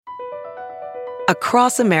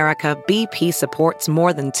Across America, BP supports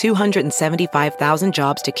more than 275,000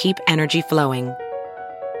 jobs to keep energy flowing.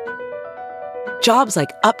 Jobs like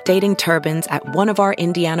updating turbines at one of our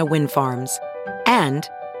Indiana wind farms and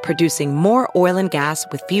producing more oil and gas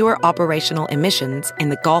with fewer operational emissions in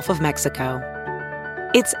the Gulf of Mexico.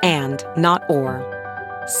 It's and, not or.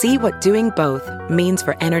 See what doing both means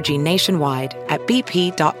for energy nationwide at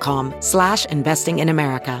bp.com/investing in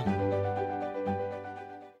America.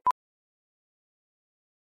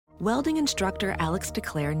 Welding instructor Alex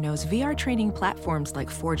DeClaire knows VR training platforms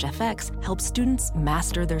like Forge FX help students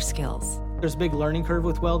master their skills. There's a big learning curve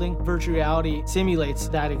with welding. Virtual reality simulates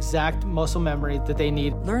that exact muscle memory that they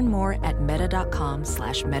need. Learn more at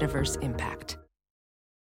meta.com/metaverseimpact.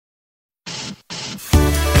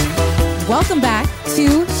 Welcome back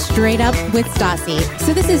to Straight Up with Stassi.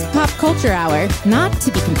 So this is Pop Culture Hour, not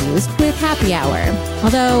to be confused with Happy Hour.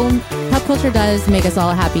 Although pop culture does make us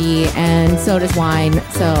all happy, and so does wine,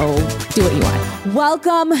 so do what you want.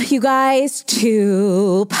 Welcome, you guys,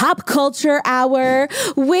 to Pop Culture Hour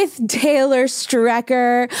with Taylor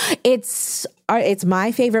Strecker. It's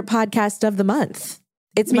my favorite podcast of the month.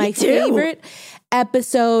 It's my favorite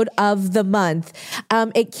episode of the month.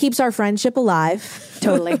 It keeps our friendship alive.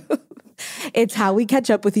 Totally. It's how we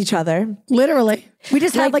catch up with each other. Literally. We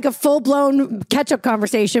just had like a full-blown catch-up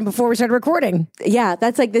conversation before we started recording. Yeah,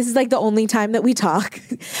 this is like the only time that we talk.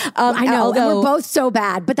 I know, and we're both so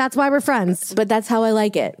bad, but that's why we're friends. But that's how I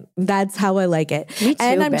like it. That's how I like it. Me too,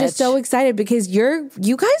 and I'm just so excited because you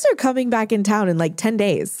guys are coming back in town in like 10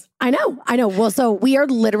 days. I know. Well, so we are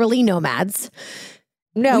literally nomads.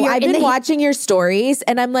 No, I've been watching your stories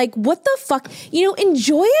and I'm like, what the fuck?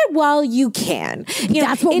 Enjoy it while you can.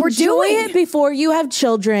 That's what we're doing. Enjoy it before you have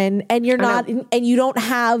children and you're not, and you don't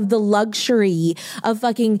have the luxury of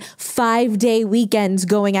fucking 5-day weekends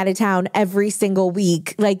going out of town every single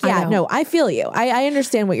week. Like, I feel you. I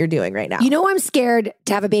understand what you're doing right now. I'm scared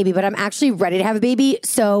to have a baby, but I'm actually ready to have a baby.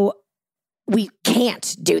 So we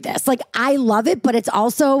can't do this. Like, I love it, but it's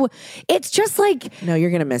just like... No, you're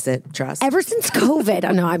going to miss it. Trust. Ever since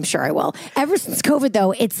COVID, no, I'm sure I will. Ever since COVID,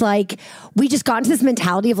 though, it's like we just got into this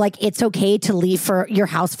mentality of like, it's okay to leave for your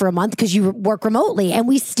house for a month because you work remotely, and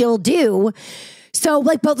we still do. So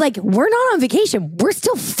but we're not on vacation. We're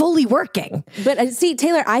still fully working. But see,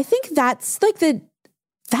 Taylor, I think that's like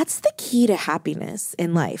that's the key to happiness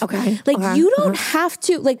in life. Okay. You don't have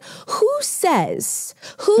to, who says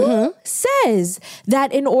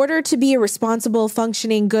that in order to be a responsible,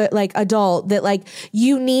 functioning, good, adult, that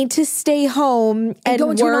you need to stay home and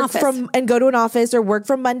go into work go to an office or work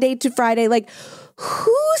from Monday to Friday?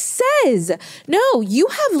 Who says? No, you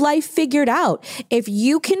have life figured out. If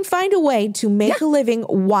you can find a way to make a living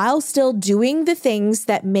while still doing the things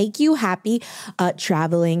that make you happy,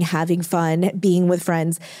 traveling, having fun, being with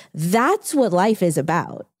friends, that's what life is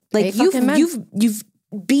about. You've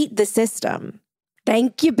beat the system.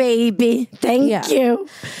 Thank you, baby. Thank you.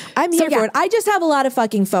 I'm here for it. I just have a lot of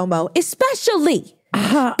fucking FOMO, especially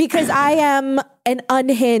because I am an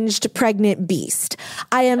unhinged pregnant beast.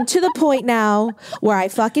 I am to the point now where I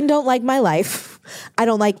fucking don't like my life. I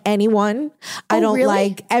don't like anyone. I don't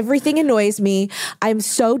like everything annoys me. I'm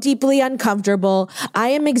so deeply uncomfortable. I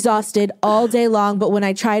am exhausted all day long, but when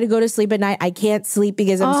I try to go to sleep at night, I can't sleep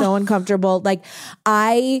because I'm so uncomfortable.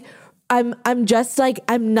 I'm just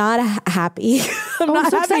I'm not happy.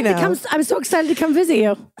 I'm so excited to come visit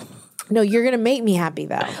you. No, you're going to make me happy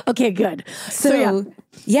though. Okay, good. So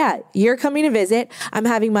you're coming to visit. I'm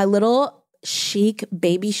having my little chic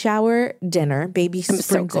baby shower dinner, baby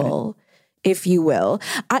sprinkle, if you will.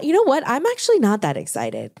 You know what? I'm actually not that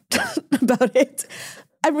excited about it.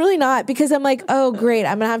 I'm really not, because I'm like, oh, great.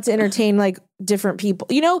 I'm going to have to entertain different people.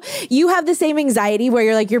 You have the same anxiety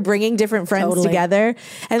where you're bringing different friends together.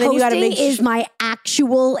 And then you got to make is my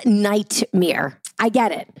actual nightmare. I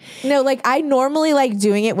get it. No, I normally like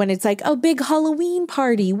doing it when it's big Halloween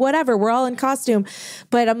party, whatever. We're all in costume.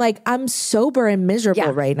 But I'm sober and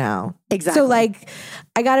miserable right now. Exactly. So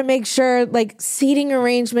I got to make sure seating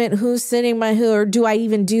arrangement, who's sitting by who, or do I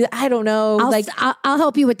even do that? I don't know. I'll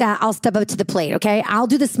help you with that. I'll step up to the plate. Okay. I'll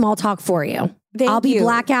do the small talk for you. I'll be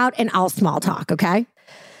blackout and I'll small talk. Okay.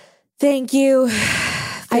 Thank you.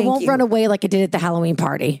 I won't run away like I did at the Halloween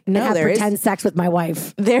party. No, and pretend sex with my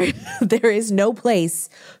wife. There is no place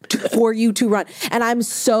for you to run. And I'm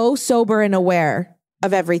so sober and aware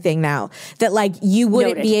of everything now that you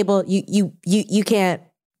wouldn't be able, you can't.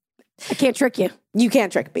 I can't trick you. You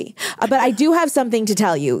can't trick me. But I do have something to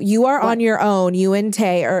tell you. You are on your own. You and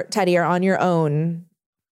Teddy are on your own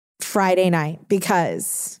Friday night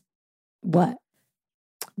because... What?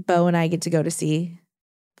 Bo and I get to go to see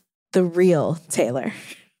the real Taylor.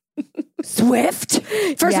 Swift.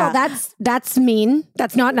 First of all, that's mean.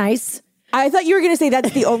 That's not nice. I thought you were going to say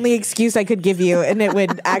that's the only excuse I could give you and it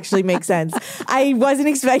would actually make sense. I wasn't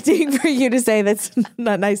expecting for you to say that's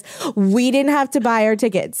not nice. We didn't have to buy our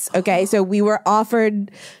tickets. Okay. So we were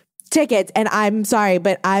offered tickets and I'm sorry,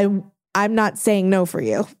 but I'm not saying no for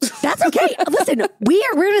you. That's okay. Listen,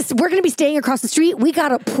 we're gonna be staying across the street. We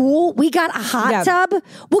got a pool. We got a hot tub.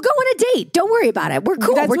 We'll go on a date. Don't worry about it. We're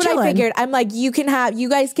cool. That's we're what chilling. I figured. I'm like, you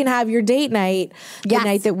guys can have your date night the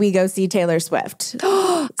night that we go see Taylor Swift.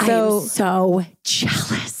 I am so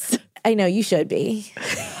jealous. I know you should be.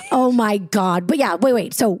 Oh my God. But yeah,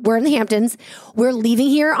 wait. So we're in the Hamptons. We're leaving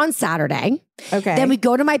here on Saturday. Okay. Then we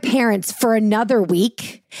go to my parents for another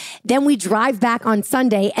week. Then we drive back on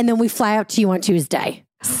Sunday and then we fly out to you on Tuesday.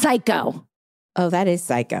 Psycho. Oh, that is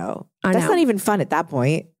psycho. I That's know. not even fun at that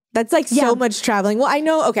point. That's like so much traveling. Well, I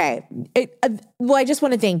know. Okay. I just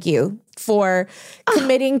want to thank you for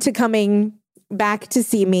committing to coming back to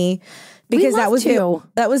see me. Because that was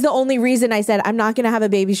the only reason I said I'm not going to have a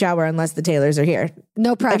baby shower unless the Taylors are here.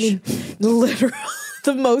 No pressure. I mean, literally,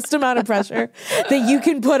 the most amount of pressure that you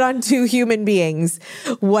can put on two human beings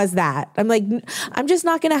was that. I'm like, I'm just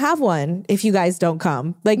not going to have one if you guys don't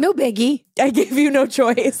come. Like, no biggie. I give you no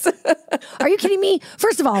choice. Are you kidding me?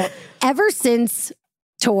 First of all, ever since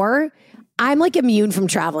tour, I'm like immune from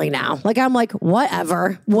traveling now. Like I'm like,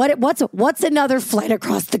 whatever. What's another flight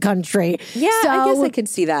across the country? Yeah, so, I guess I could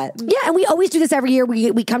see that. Yeah, and we always do this every year.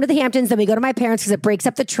 We come to the Hamptons, then we go to my parents because it breaks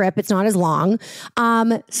up the trip. It's not as long.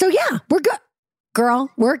 So yeah, we're good. Girl,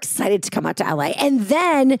 we're excited to come out to LA. And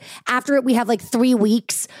then after it, we have like 3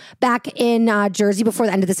 weeks back in Jersey before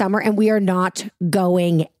the end of the summer, and we are not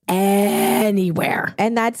going anywhere.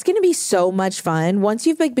 And that's going to be so much fun. Once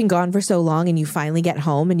you've like been gone for so long and you finally get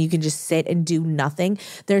home and you can just sit and do nothing,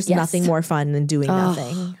 there's nothing more fun than doing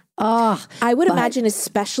nothing. I would imagine,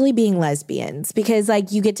 especially being lesbians, because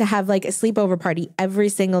like you get to have like a sleepover party every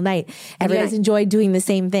single night and you guys enjoy doing the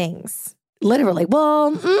same things. Literally.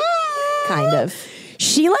 Well, kind of.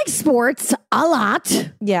 She likes sports a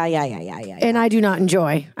lot. Yeah. And I do not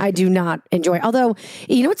enjoy. Although,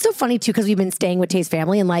 you know, it's so funny too, because we've been staying with Tay's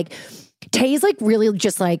family and like Tay's like really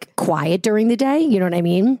just like quiet during the day. You know what I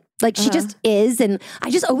mean? Like she just is. And I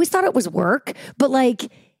just always thought it was work. But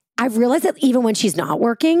like, I've realized that even when she's not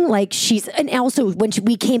working, like and also when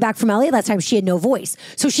we came back from LA last time, she had no voice.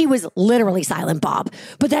 So she was literally silent Bob.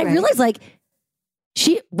 But then I realized like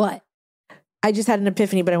what? I just had an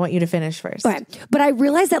epiphany, but I want you to finish first. Right. But I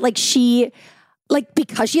realized that like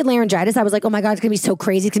because she had laryngitis, I was like, oh my God, it's going to be so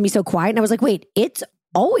crazy. It's going to be so quiet. And I was like, wait, it's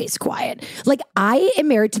always quiet. Like I am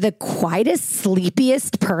married to the quietest,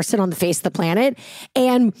 sleepiest person on the face of the planet.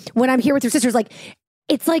 And when I'm here with her sisters, like,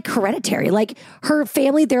 it's like hereditary. Like her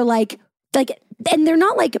family, they're like, and they're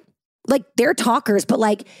not like they're talkers, but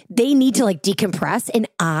like they need to like decompress. And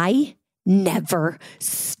I never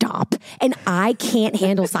stop. And I can't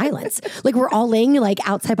handle silence. Like we're all laying like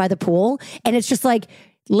outside by the pool and it's just like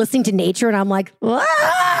listening to nature and I'm like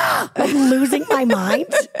losing my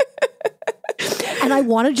mind. And I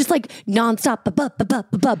want to just like nonstop,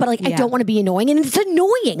 but like I don't want to be annoying. And it's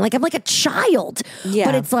annoying. Like I'm like a child. Yeah.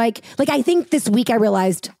 But it's like I think this week I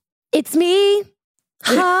realized it's me.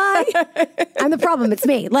 Hi. I'm the problem. It's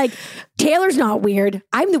me. Like Taylor's not weird.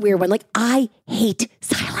 I'm the weird one. Like I hate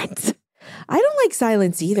silence. I don't like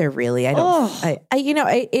silence either, really. I don't.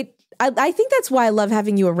 I think that's why I love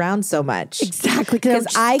having you around so much. Exactly, because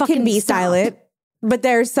I can be silent, but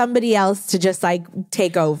there's somebody else to just like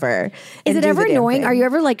take over. Is it ever annoying? Are you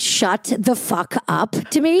ever like shut the fuck up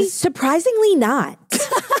to me? Surprisingly not.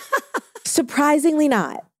 Surprisingly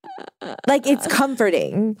not. Like it's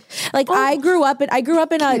comforting. Like I grew up in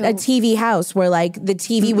a TV house where like the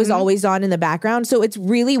TV was always on in the background. So it's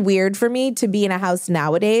really weird for me to be in a house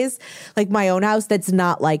nowadays, like my own house, that's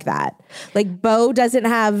not like that. Like Bo doesn't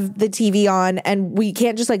have the TV on and we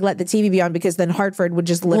can't just like let the TV be on because then Hartford would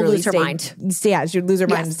just literally lose her mind. Yeah, she would lose her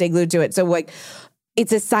mind and stay glued to it. So like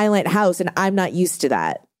it's a silent house and I'm not used to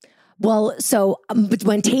that. Well, so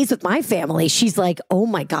when Tay's with my family, she's like, oh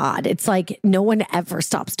my God, it's like no one ever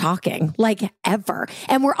stops talking, like ever.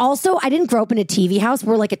 And we're also, I didn't grow up in a TV house.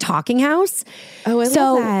 We're like a talking house. Oh, I love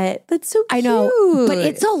that. That's so cute. I know, but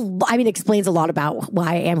it explains a lot about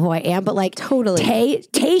why I am who I am. But like totally,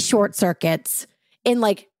 Tay short circuits in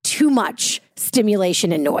like too much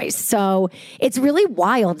stimulation and noise. So it's really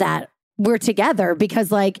wild that we're together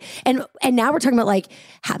because like, and now we're talking about like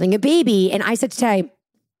having a baby. And I said to Tay,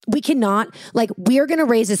 We cannot, like, we're going to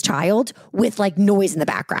raise this child with like noise in the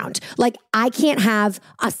background. Like, I can't have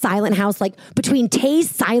a silent house, like between Tay's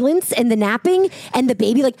silence and the napping and the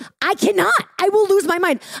baby. Like, I cannot. I will lose my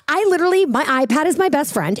mind. My iPad is my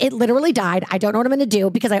best friend. It literally died. I don't know what I'm going to do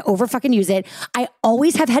because I over fucking use it. I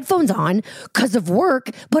always have headphones on because of work,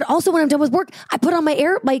 but also when I'm done with work, I put on my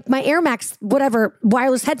Air Max, whatever,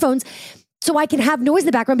 wireless headphones so I can have noise in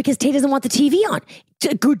the background because Tay doesn't want the TV on.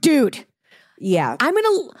 Good dude. Yeah. I'm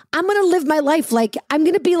gonna live my life like I'm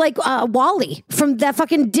gonna be like Wall-E from that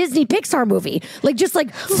fucking Disney Pixar movie. Like just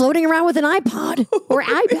like floating around with an iPod or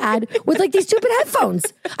iPad with like these stupid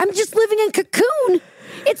headphones. I'm just living in cocoon.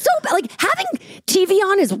 It's so bad. Like having TV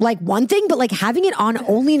on is like one thing, but like having it on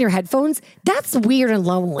only in your headphones, that's weird and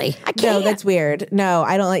lonely. I can't. No, that's weird. No,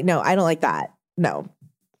 I don't like that. No.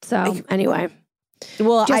 So anyway.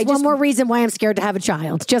 Well, just one more reason why I'm scared to have a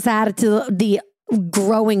child. Just add it to the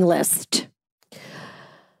growing list.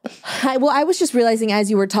 I was just realizing as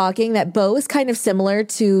you were talking that Bo is kind of similar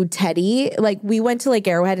to Teddy. Like we went to like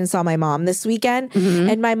Arrowhead and saw my mom this weekend,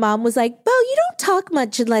 and my mom was like, "Bo, you don't talk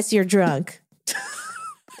much unless you're drunk."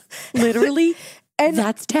 Literally, and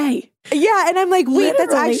that's Tay. Yeah, and I'm like, wait,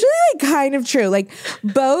 that's actually like kind of true. Like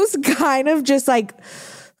Bo's kind of just like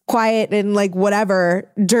quiet and like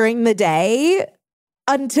whatever during the day.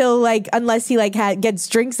 Until like, unless he like gets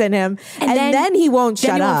drinks in him, and then he won't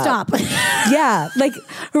shut up. Stop. Yeah, like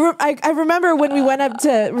I remember when we went up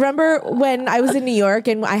to. Remember when I was in New York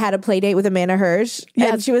and I had a play date with Amanda Hirsch,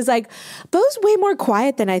 and she was like, "Bo's way more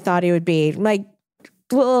quiet than I thought he would be." I'm like,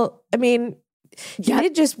 well, I mean. He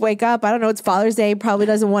did just wake up. I don't know. It's Father's Day. Probably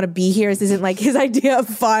doesn't want to be here. This isn't like his idea of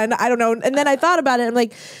fun. I don't know. And then I thought about it. I'm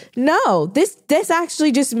like, no, this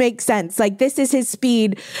actually just makes sense. Like this is his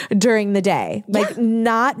speed during the day. Like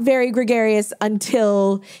not very gregarious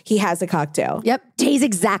until he has a cocktail. Yep. Tay's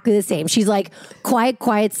exactly the same. She's like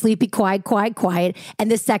quiet, sleepy, quiet. And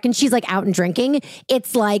the second she's like out and drinking,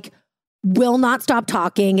 it's like, will not stop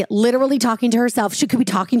talking, literally talking to herself. She could be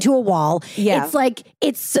talking to a wall. Yeah. It's like,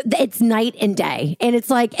 it's night and day. And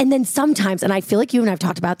it's like, and then sometimes, and I feel like you and I've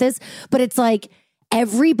talked about this, but it's like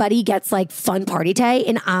everybody gets like fun party Tay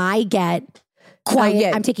and I get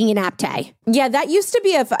quiet. I'm taking a nap Tay. Yeah, that used to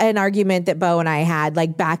be an argument that Bo and I had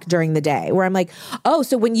like back during the day where I'm like, oh,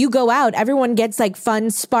 so when you go out, everyone gets like fun,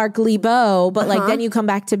 sparkly Bo, but like then you come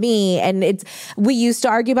back to me and we used to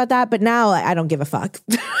argue about that, but now I don't give a fuck.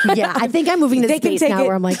 Yeah, I think I'm moving to the space now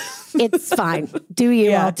where I'm like, it's fine. Do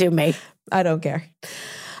you, I'll do me. I don't care.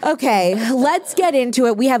 Okay, let's get into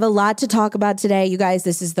it. We have a lot to talk about today. You guys,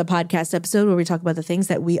 this is the podcast episode where we talk about the things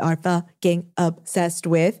that we are fucking obsessed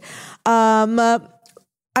with. I'm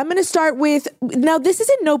going to start with, now this is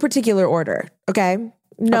in no particular order, okay?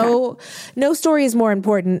 No story is more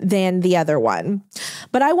important than the other one.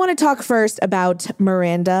 But I want to talk first about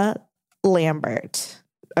Miranda Lambert.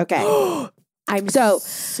 Okay. I'm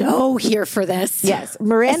so here for this. Yes.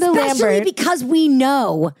 Miranda Lambert. Especially because we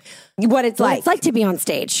know what it's like. It's like to be on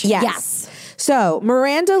stage. Yes. So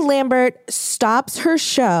Miranda Lambert stops her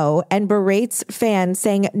show and berates fans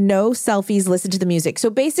saying, no selfies, listen to the music.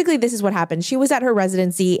 So basically this is what happened. She was at her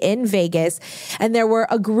residency in Vegas and there were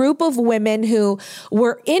a group of women who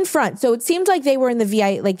were in front. So it seemed like they were in the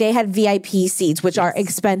VIP, like they had VIP seats, which are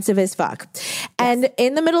expensive as fuck. Yes. And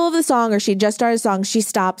in the middle of the song, or she just started a song, she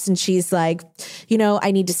stops and she's like, you know,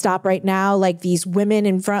 I need to stop right now. Like these women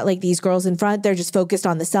in front, like these girls in front, they're just focused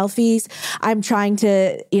on the selfies. I'm trying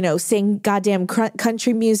to, you know, sing goddamn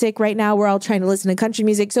country music right now. We're all trying to listen to country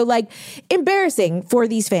music. So like embarrassing for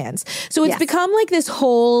these fans. So it's become like this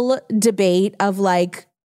whole debate of like,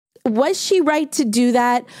 was she right to do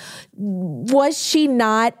that? Was she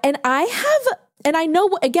not? And I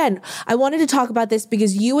know, again, I wanted to talk about this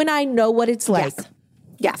because you and I know what it's like.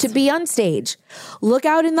 Yes. To be on stage, look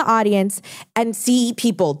out in the audience and see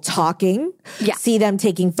people talking, see them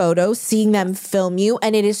taking photos, seeing them film you.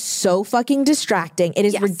 And it is so fucking distracting. It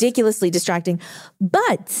is ridiculously distracting.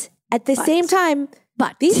 But at the same time,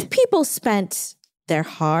 these people spent their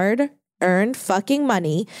hard-earned fucking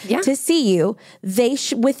money to see you. They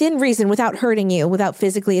within reason, without hurting you, without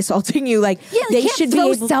physically assaulting you. Like they should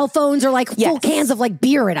throw cell phones or like full cans of like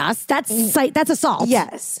beer at us. That's assault.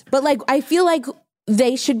 Yes. But like, I feel like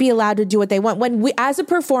they should be allowed to do what they want. When as a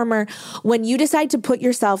performer, when you decide to put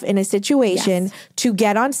yourself in a situation to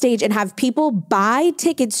get on stage and have people buy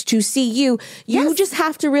tickets to see you, you just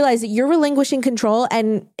have to realize that you're relinquishing control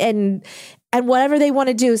and whatever they want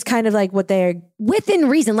to do is kind of like what they're within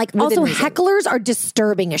reason. Like also hecklers are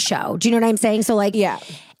disturbing a show. Do you know what I'm saying? So like,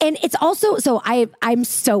 and it's also, so I'm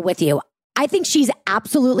so with you. I think she's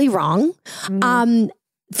absolutely wrong.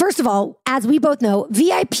 First of all, as we both know,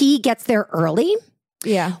 VIP gets there early.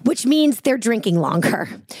 Yeah. Which means they're drinking longer.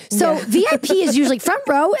 So VIP is usually front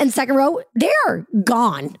row and second row. They're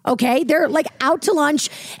gone. Okay. They're like out to lunch.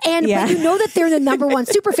 And but you know that they're the number one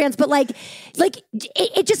super fans, but like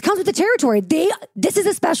it just comes with the territory. This is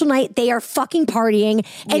a special night. They are fucking partying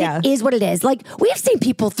and it is what it is. Like we have seen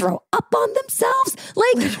people throw up on themselves.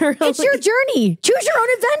 Like it's your journey. Choose your own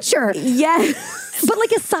adventure. Yes. But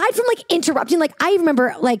like aside from like interrupting, like I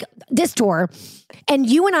remember like this tour and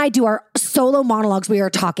you and I do our solo monologues. We are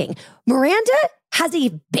talking. Miranda has a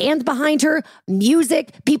band behind her,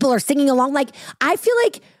 music, people are singing along. Like I feel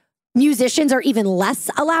like musicians are even less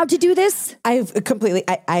allowed to do this. I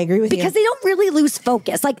agree with you. Because they don't really lose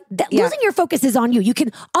focus. Like losing your focus is on you. You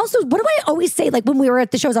can also, what do I always say? Like when we were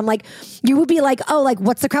at the shows, I'm like, you would be like, oh, like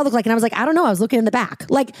what's the crowd look like? And I was like, I don't know. I was looking in the back.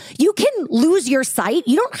 Like you can lose your sight.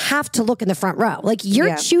 You don't have to look in the front row. Like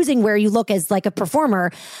you're choosing where you look as like a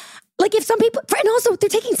performer. Like if some people, and also they're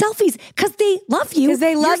taking selfies because they love you. Because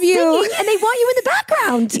they love you. And they want you in the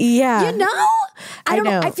background. Yeah. You know? I don't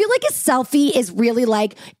know. I feel like a selfie is really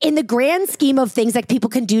like, in the grand scheme of things that people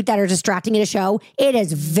can do that are distracting at a show, it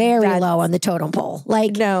is very low on the totem pole.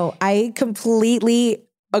 Like, no, I completely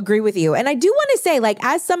agree with you. And I do want to say, like,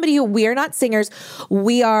 as somebody who, we are not singers,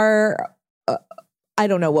 we are, I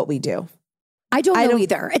don't know what we do. I don't know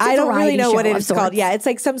either. It's I don't really know what it's called. Yeah, it's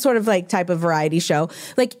like some sort of like type of variety show.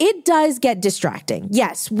 Like it does get distracting.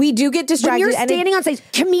 Yes, we do get distracted. When you're standing on stage,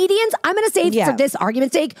 comedians, I'm going to say for this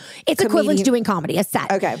argument's sake, it's equivalent to doing comedy, a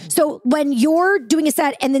set. Okay. So when you're doing a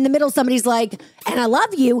set and in the middle somebody's like, and I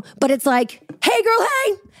love you, but it's like, hey girl,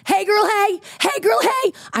 hey. Hey girl, hey. Hey girl,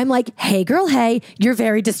 hey. I'm like, hey girl, hey. You're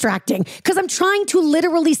very distracting. Because I'm trying to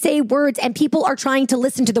literally say words and people are trying to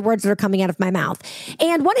listen to the words that are coming out of my mouth.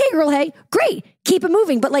 And one hey girl, hey, great. Keep it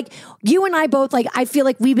moving. But like you and I both, like, I feel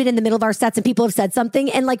like we've been in the middle of our sets and people have said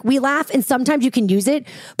something and like we laugh and sometimes you can use it,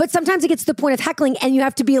 but sometimes it gets to the point of heckling and you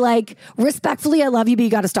have to be like, respectfully, I love you, but you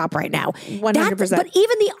got to stop right now. 100%. But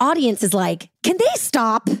even the audience is like, can they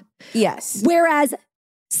stop? Yes. Whereas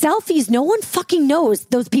selfies, no one fucking knows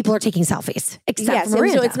those people are taking selfies except for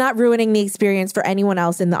Miranda. So it's not ruining the experience for anyone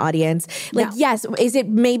else in the audience. Like, yes, is it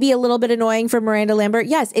maybe a little bit annoying for Miranda Lambert?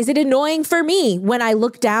 Yes. Is it annoying for me when I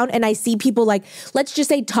look down and I see people like, let's just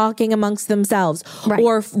say talking amongst themselves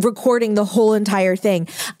or recording the whole entire thing?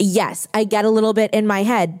 Yes, I get a little bit in my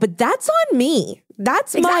head, but that's on me.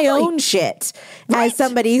 That's my own shit as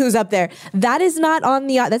somebody who's up there. That is not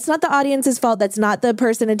that's not the audience's fault. That's not the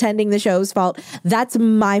person attending the show's fault. That's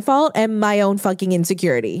my fault and my own fucking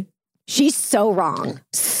insecurity. She's so wrong.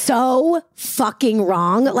 So fucking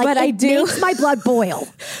wrong. Like, but it makes my blood boil.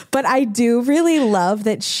 But I do really love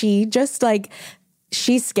that she just like,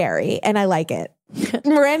 she's scary and I like it.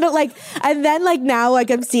 Miranda, like, and then like now,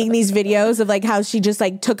 like I'm seeing these videos of like how she just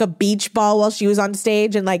like took a beach ball while she was on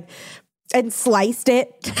stage and like, and sliced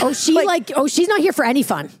it. Oh, she's not here for any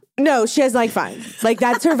fun. No, she has like fun. Like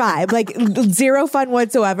that's her vibe. Like zero fun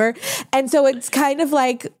whatsoever. And so it's kind of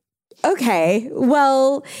like, okay,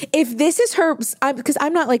 well, if this is her, because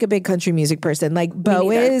I'm not like a big country music person, like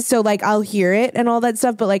Bo is. So like I'll hear it and all that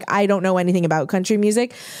stuff, but like I don't know anything about country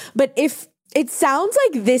music. But if it sounds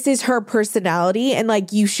like this is her personality and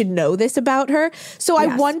like you should know this about her. So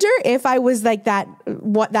I wonder if I was like that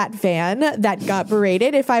fan that got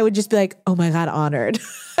berated, if I would just be like, oh my God, honored.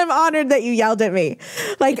 I'm honored that you yelled at me.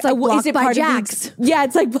 Like, it's like is it part Jax? Of yeah,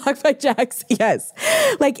 it's like blocked by Jax. Yes.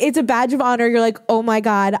 Like it's a badge of honor. You're like, oh my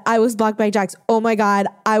God, I was blocked by Jax. Oh my God,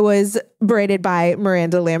 I was berated by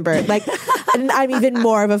Miranda Lambert. Like I'm even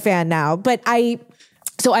more of a fan now. But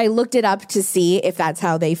So I looked it up to see if that's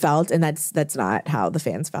how they felt, and that's not how the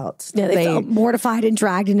fans felt. Yeah, they felt mortified and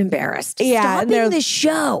dragged and embarrassed. Yeah, stopping the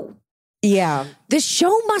show. Yeah. The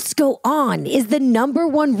show must go on is the number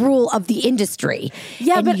one rule of the industry.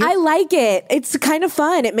 Yeah, and but I like it. It's kind of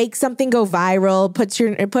fun. It makes something go viral,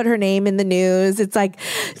 put her name in the news. It's like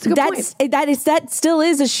that still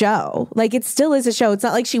is a show. Like it still is a show. It's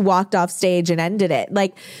not like she walked off stage and ended it.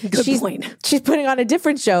 Like she's putting on a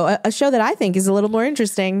different show, a show that I think is a little more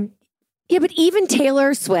interesting. Yeah, but even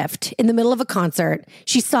Taylor Swift, in the middle of a concert,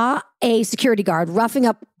 she saw a security guard roughing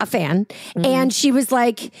up a fan, and she was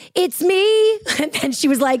like, "It's me," and then she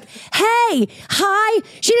was like, "Hey, hi."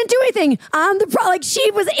 She didn't do anything. Like she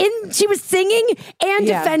was singing and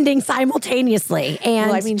defending simultaneously.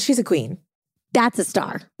 And well, I mean, she's a queen. That's a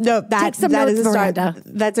star. No, that is a star. Miranda.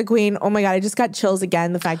 That's a queen. Oh my God. I just got chills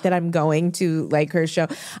again. The fact that I'm going to like her show.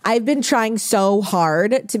 I've been trying so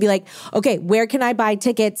hard to be like, okay, where can I buy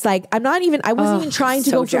tickets? Like, I wasn't even trying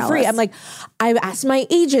to go for free. I'm like, I've asked my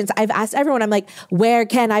agents. I've asked everyone. I'm like, where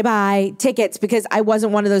can I buy tickets? Because I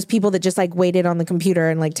wasn't one of those people that just like waited on the computer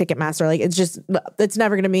and like Ticketmaster. Like, it's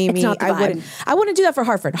never going to be me. I wouldn't do that for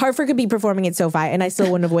Hartford. Hartford could be performing at SoFi and I still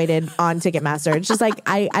wouldn't have waited on Ticketmaster. It's just like,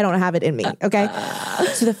 I don't have it in me. Okay.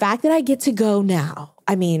 So the fact that I get to go now,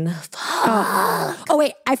 I mean, oh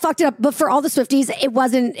wait, I fucked it up. But for all the Swifties,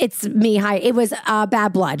 it's me. Hi, it was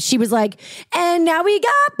Bad Blood. She was like, and now we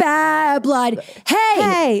got Bad Blood.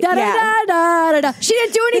 Hey, da da da da da. She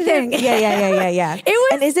didn't do anything. Yeah. It was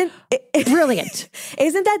and isn't brilliant.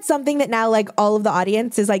 Isn't that something that now like all of the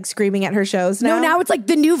audience is like screaming at her shows now? No, now it's like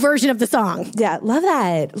the new version of the song. Yeah, love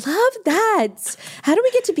that. How do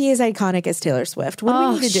we get to be as iconic as Taylor Swift? What do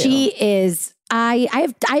we need to do? She is. I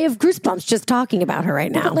have goosebumps just talking about her right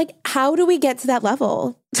now. But like, how do we get to that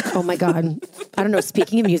level? Oh my God. I don't know.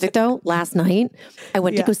 Speaking of music though, last night I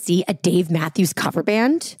went to go see a Dave Matthews cover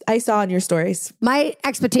band. I saw on your stories. My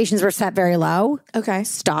expectations were set very low. Okay.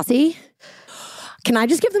 Stassi. Can I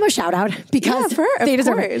just give them a shout out? Because they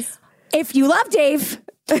deserve it. If you love Dave,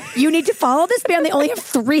 you need to follow this band. They only have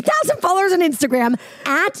 3,000 followers on Instagram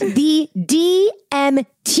at the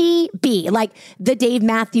DMTB, like the Dave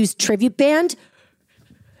Matthews Tribute Band.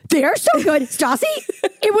 They're so good, Stassi.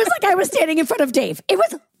 It was like I was standing in front of Dave. It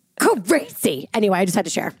was crazy. Anyway, I just had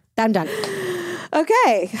to share. I'm done.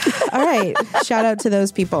 Okay. All right. Shout out to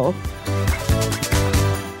those people.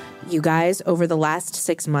 You guys, over the last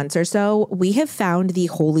 6 months or so, we have found the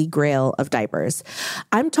holy grail of diapers.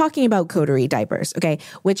 I'm talking about Coterie diapers, okay,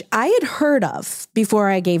 which I had heard of before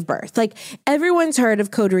I gave birth. Like, everyone's heard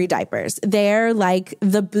of Coterie diapers. They're like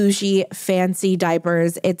the bougie, fancy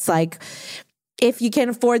diapers. It's like, if you can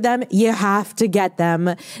afford them, you have to get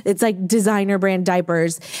them. It's like designer brand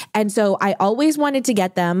diapers. And so I always wanted to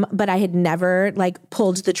get them, but I had never like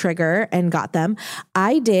pulled the trigger and got them.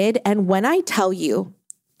 I did. And when I tell you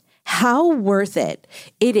how worth it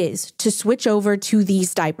is to switch over to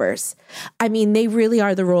these diapers, I mean, they really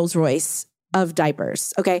are the Rolls Royce of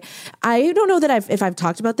diapers. Okay. I don't know that if I've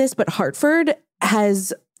talked about this, but Hartford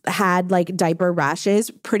has had like diaper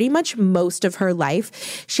rashes pretty much most of her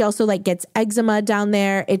life. She also like gets eczema down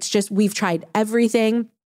there. It's just, we've tried everything.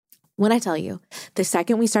 When I tell you, the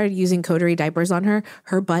second we started using Coterie diapers on her,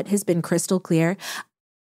 her butt has been crystal clear.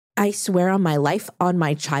 I swear on my life, on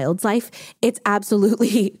my child's life, it's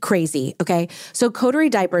absolutely crazy, okay? So Coterie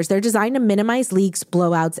diapers, they're designed to minimize leaks,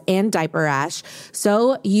 blowouts, and diaper rash.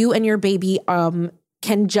 So you and your baby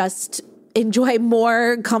can just enjoy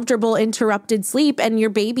more comfortable interrupted sleep, and your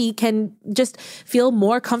baby can just feel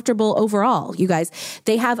more comfortable overall. You guys,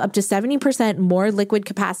 they have up to 70% more liquid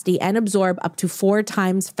capacity and absorb up to 4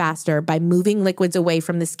 times faster by moving liquids away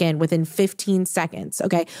from the skin within 15 seconds.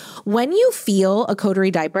 Okay. When you feel a Coterie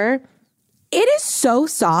diaper, it is so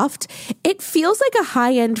soft. It feels like a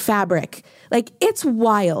high-end fabric. Like, it's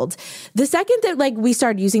wild. The second that like we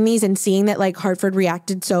started using these and seeing that like Hartford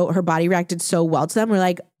her body reacted so well to them, we're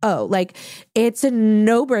like, oh, like it's a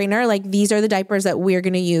no-brainer. Like, these are the diapers that we're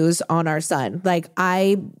going to use on our son. Like,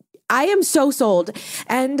 I am so sold.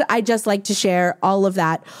 And I just like to share all of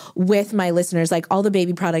that with my listeners, like all the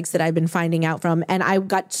baby products that I've been finding out from. And I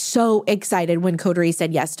got so excited when Coterie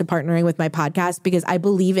said yes to partnering with my podcast, because I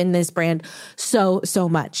believe in this brand so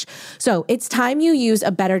much. So it's time you use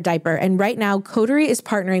a better diaper. And right now, Coterie is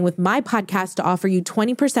partnering with my podcast to offer you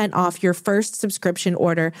 20% off your first subscription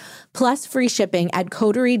order plus free shipping at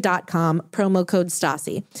coterie.com, promo code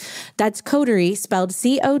Stassi. That's Coterie, spelled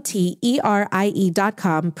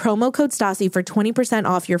COTERIE.com, promo code Stassi for 20%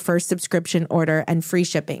 off your first subscription order and free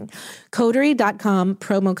shipping. Coterie.com,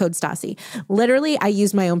 promo code Stassi. Literally, I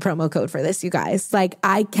use my own promo code for this, you guys. Like,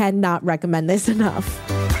 I cannot recommend this enough.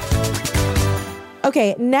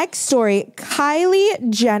 Okay, next story.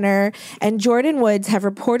 Kylie Jenner and Jordan Woods have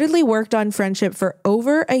reportedly worked on friendship for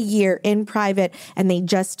over a year in private, and they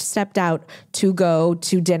just stepped out to go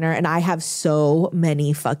to dinner. And I have so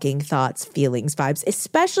many fucking thoughts, feelings, vibes,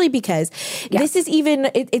 especially because this is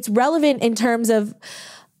even, it's relevant in terms of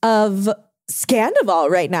Scandival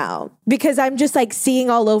right now, because I'm just like seeing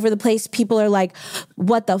all over the place. People are like,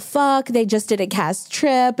 what the fuck? They just did a cast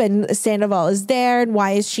trip and Sandoval is there. And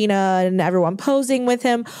why is Sheena and everyone posing with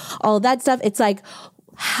him? All of that stuff. It's like,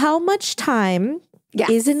 how much time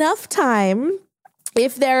is enough time?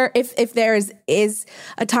 If there is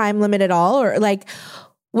a time limit at all, or like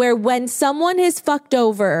where when someone is fucked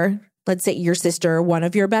over, let's say your sister or one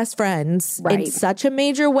of your best friends in such a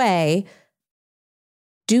major way,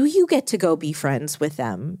 do you get to go be friends with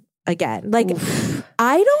them again? Like,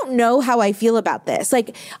 I don't know how I feel about this.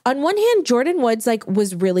 Like, on one hand, Jordan Woods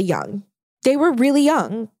was really young. They were really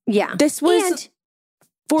young. Yeah. This was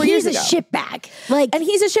 4 years ago. He's a shitbag. And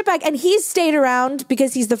he's a shitbag, and he's stayed around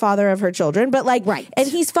because he's the father of her children. But right. And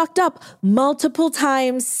he's fucked up multiple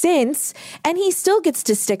times since, and he still gets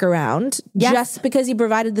to stick around just because he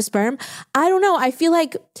provided the sperm. I don't know. I feel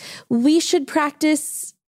like we should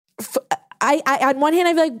practice. I on one hand,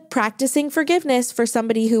 I feel like practicing forgiveness for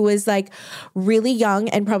somebody who was really young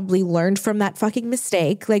and probably learned from that fucking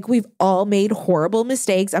mistake. Like, we've all made horrible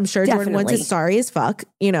mistakes. I'm sure Jordan Woods is sorry as fuck,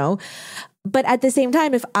 But at the same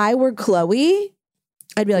time, if I were Chloe,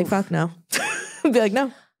 I'd be like, fuck no. I'd be like,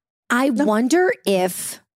 no. I wonder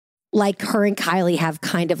if her and Kylie have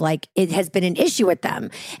kind of it has been an issue with them.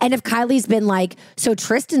 And if Kylie's been so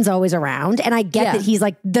Tristan's always around, and I get that he's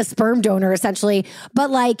the sperm donor essentially, but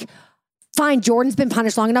fine, Jordan's been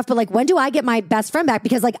punished long enough, but when do I get my best friend back?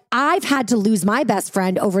 Because I've had to lose my best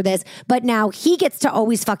friend over this, but now he gets to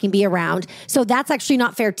always fucking be around. So that's actually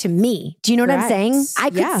not fair to me. Do you know what I'm saying?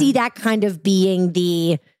 I could see that kind of being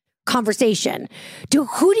the conversation.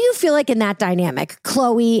 Who do you feel in that dynamic,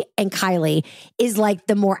 Chloe and Kylie, is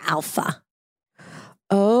the more alpha?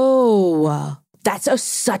 Oh, that's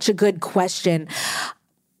such a good question.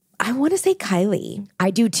 I want to say Kylie.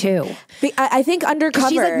 I do too. I think undercover.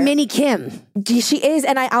 She's mini Kim. She is.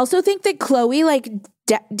 And I also think that Chloe,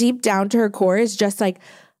 deep down to her core, is just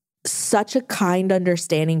such a kind,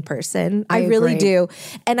 understanding person. I really do.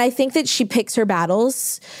 And I think that she picks her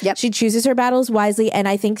battles. Yep. She chooses her battles wisely. And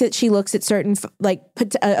I think that she looks at certain,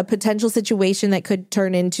 a potential situation that could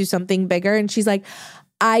turn into something bigger. And she's like,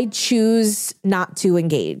 I choose not to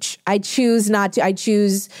engage. I choose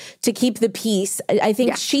to keep the peace. I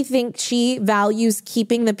think she values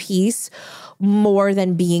keeping the peace more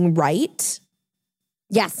than being right.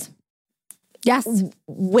 Yes.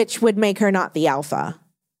 Which would make her not the alpha.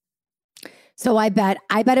 So I bet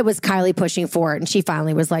it was Kylie pushing for it, and she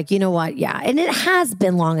finally was like, you know what? Yeah. And it has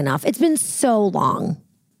been long enough. It's been so long,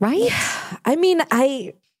 right? Yeah. I mean,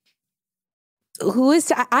 I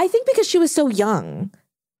think because she was so young.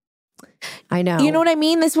 I know. You know what I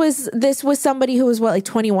mean? This was somebody who was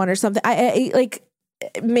 21 or something. I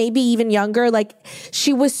maybe even younger.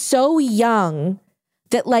 She was so young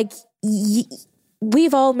that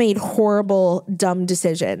we've all made horrible, dumb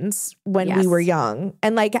decisions when we were young.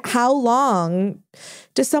 And how long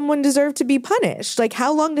does someone deserve to be punished?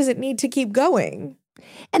 How long does it need to keep going?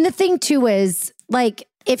 And the thing too is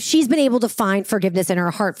if she's been able to find forgiveness in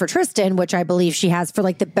her heart for Tristan, which I believe she has for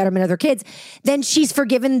the betterment of their kids, then she's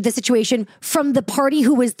forgiven the situation from the party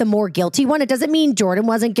who was the more guilty one. It doesn't mean Jordan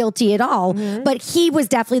wasn't guilty at all, but he was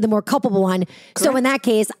definitely the more culpable one. Correct. So in that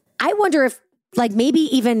case, I wonder if maybe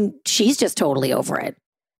even she's just totally over it.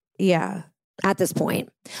 Yeah. At this point.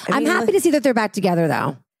 I'm happy to see that they're back together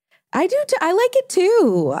though. I do too. I like it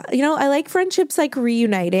too. I like friendships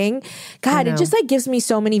reuniting. God, it just gives me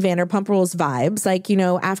so many Vanderpump Rules vibes.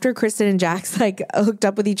 After Kristen and Jax hooked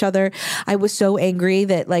up with each other, I was so angry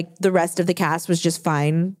that the rest of the cast was just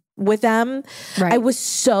fine with them. Right. I was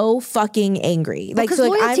so fucking angry. Because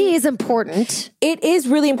loyalty is important. It is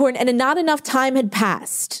really important, and not enough time had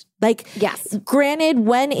passed. Yes. Granted,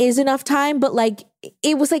 when is enough time, but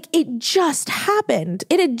it was it just happened.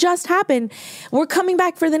 It had just happened. We're coming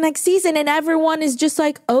back for the next season and everyone is just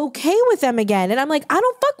okay with them again. And I'm I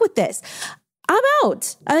don't fuck with this. I'm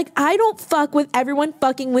out. I don't fuck with everyone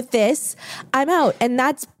fucking with this. I'm out. And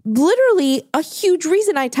that's literally a huge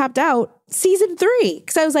reason I tapped out season 3.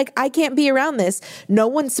 Because I was I can't be around this. No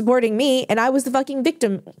one's supporting me. And I was the fucking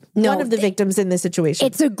victim. One of the victims in this situation.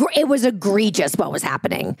 It was egregious what was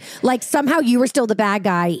happening. Somehow you were still the bad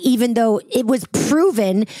guy, even though it was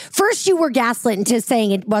proven. First you were gaslit into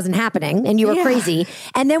saying it wasn't happening and you were crazy.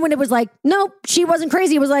 And then when it was nope, she wasn't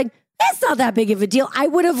crazy. It was it's not that big of a deal. I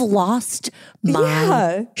would have lost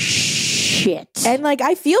my shit. And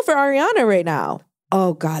I feel for Ariana right now.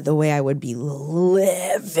 Oh God, the way I would be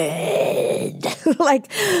livid.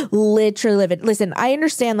 Literally livid. Listen, I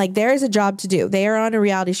understand there is a job to do. They are on a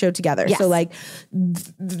reality show together. Yes. So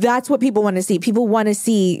that's what people want to see. People want to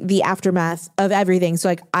see the aftermath of everything.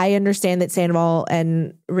 So I understand that Sandoval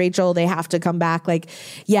and Rachel, they have to come back. But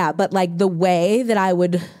the way that I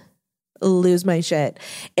would lose my shit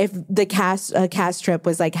if the cast trip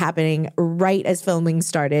was happening right as filming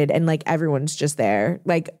started and everyone's just there.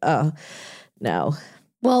 No.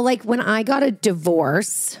 Well, when I got a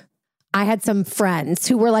divorce, I had some friends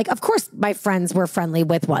who were of course my friends were friendly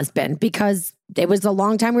with husband because it was a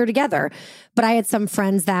long time we were together. But I had some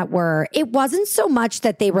friends that were, it wasn't so much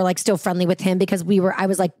that they were like still friendly with him because I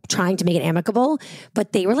was like trying to make it amicable,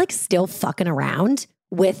 but they were like still fucking around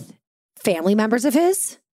with family members of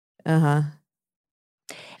his. Uh-huh.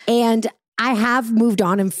 And I have moved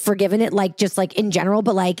on and forgiven it, like just like in general,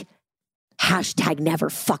 but like hashtag never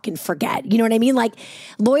fucking forget. You know what I mean? Like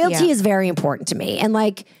loyalty is very important to me. And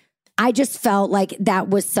like, I just felt like that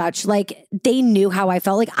was such like, they knew how I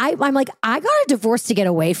felt. Like I'm like, I got a divorce to get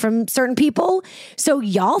away from certain people. So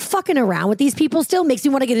y'all fucking around with these people still makes me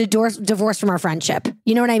want to get a divorce from our friendship.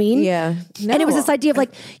 You know what I mean? Yeah. No. And it was this idea of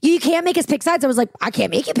like, you can't make us pick sides. I was like, I can't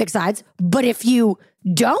make you pick sides. But if you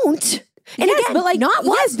don't, and yes, again, but like, not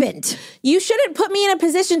husband. You shouldn't put me in a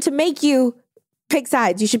position to make you pick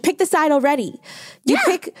sides. You should pick the side already. You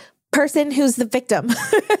pick person who's the victim. And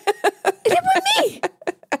it was me.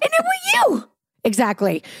 And it was you.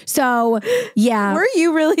 Exactly. So, yeah. Were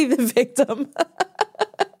you really the victim?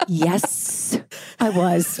 Yes, I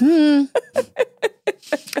was. You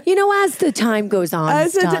know, as the time goes on,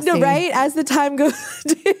 right? As the time goes,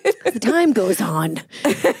 the time goes on.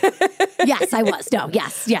 Yes, I was. No,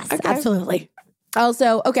 yes, okay. Absolutely.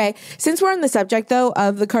 Also, okay, since we're on the subject though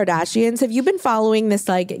of the Kardashians, have you been following this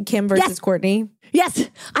like Kim versus Kourtney? Yes,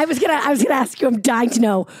 I was gonna ask you. I'm dying to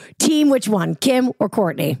know, team which one, Kim or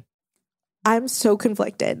Kourtney? I'm so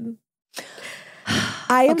conflicted.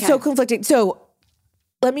 I am so conflicted. So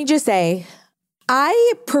let me just say,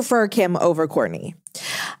 I prefer Kim over Kourtney.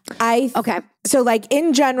 So like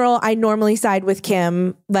in general, I normally side with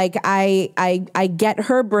Kim. Like I get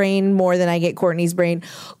her brain more than I get Kourtney's brain.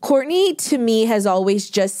 Kourtney to me has always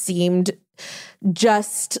just seemed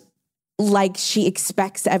just like she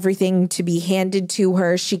expects everything to be handed to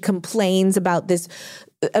her. She complains about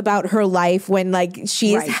her life when like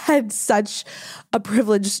she's had such a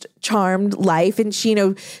privileged, charmed life, and she,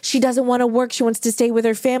 she doesn't want to work. She wants to stay with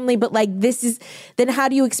her family, but like then how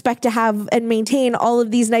do you expect to have and maintain all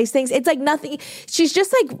of these nice things? It's like nothing. She's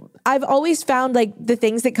just like, I've always found like the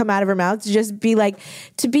things that come out of her mouth to just be like,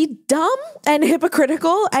 to be dumb and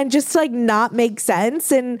hypocritical and just like not make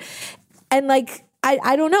sense. And like,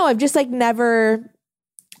 I don't know. I've just like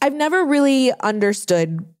I've never really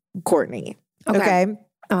understood Kourtney. Okay.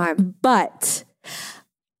 But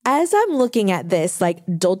as I'm looking at this, like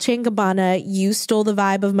Dolce & Gabbana, you stole the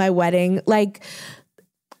vibe of my wedding. Like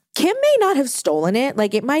Kim may not have stolen it.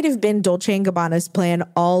 Like it might have been Dolce & Gabbana's plan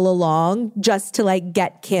all along just to like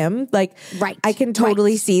get Kim. Like I can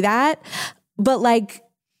totally see that. But like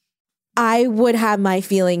I would have my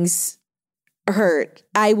feelings hurt.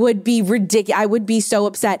 I would be ridiculous. I would be so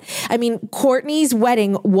upset. I mean, Kourtney's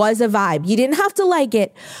wedding was a vibe. You didn't have to like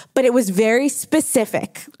it, but it was very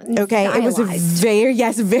specific. Okay. Stylized. It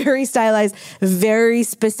was very stylized, very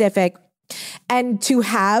specific. And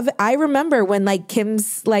I remember when like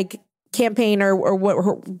Kim's like campaign or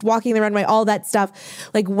her walking the runway, all that stuff,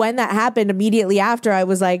 like when that happened immediately after, I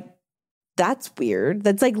was like, that's weird.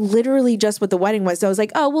 That's like literally just what the wedding was. So I was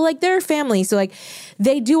like, oh, well, like they're a family. So like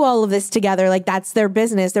they do all of this together. Like that's their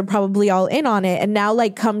business. They're probably all in on it. And now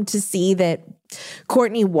like come to see that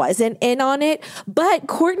Kourtney wasn't in on it. But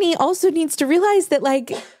Kourtney also needs to realize that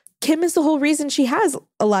like Kim is the whole reason she has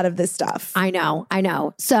a lot of this stuff. I know.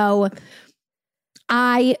 So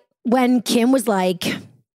when Kim was like,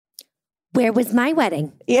 where was my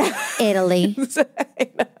wedding? Yeah. Italy.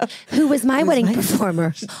 Who was my wedding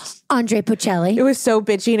performer? Andre Bocelli. It was so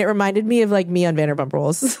bitchy and it reminded me of like me on Vanderpump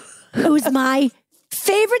Rules. Who's my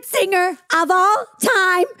favorite singer of all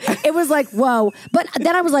time? It was like, whoa. But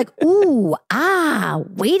then I was like,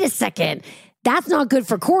 wait a second. That's not good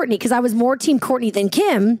for Kourtney because I was more team Kourtney than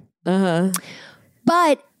Kim. Uh-huh.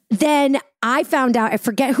 But then I found out, I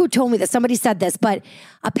forget who told me this. Somebody said this, but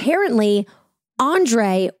apparently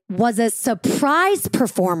Andre was a surprise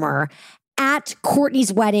performer at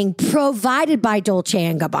Kourtney's wedding provided by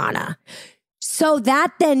Dolce & Gabbana. So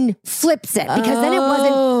that then flips it because then it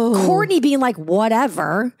wasn't Kourtney being like,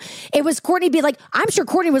 whatever. It was Kourtney being like, I'm sure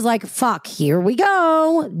Kourtney was like, fuck, here we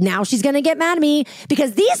go. Now she's going to get mad at me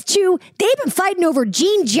because these two, they've been fighting over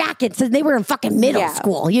jean jackets since they were in fucking middle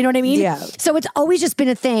school. You know what I mean? Yeah. So it's always just been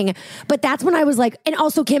a thing. But that's when I was like, and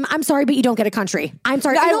also Kim, I'm sorry, but you don't get a country. I'm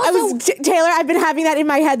sorry. Taylor, I've been having that in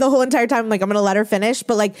my head the whole entire time. I'm like, I'm going to let her finish,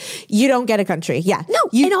 but like, you don't get a country. Yeah. No.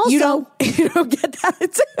 And also, you don't get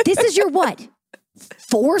that. This is your what?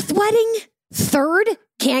 Fourth wedding? Third?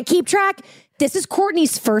 Can't keep track. This is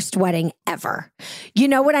Kourtney's first wedding ever. You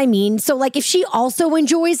know what I mean? So like if she also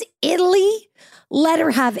enjoys Italy, let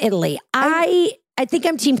her have Italy. I think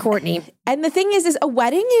I'm team Kourtney. And the thing is a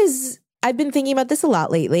wedding is, I've been thinking about this a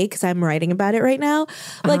lot lately because I'm writing about it right now.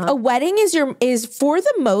 Like a wedding is for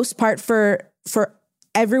the most part for for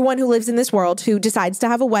everyone who lives in this world who decides to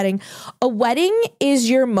have a wedding is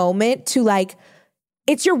your moment to like,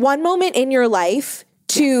 it's your one moment in your life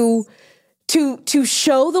to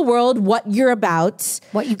show the world what you're about,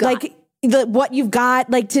 what you got. Like what you've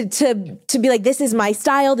got, like to be like, this is my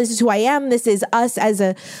style, this is who I am, this is us as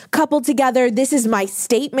a couple together, this is my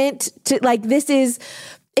statement to like, this is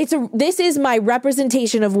my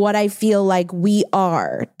representation of what I feel like we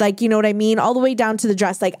are. Like, you know what I mean? All the way down to the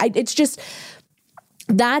dress. Like it's just,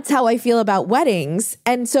 that's how I feel about weddings.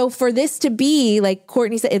 And so for this to be like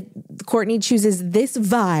Courtney said, if Courtney chooses this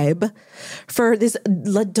vibe for this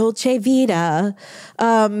La Dolce Vita,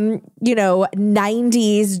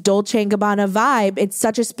 90s Dolce & Gabbana vibe, it's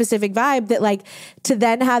such a specific vibe that like to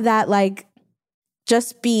then have that like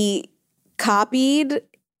just be copied.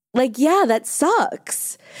 Like, yeah, that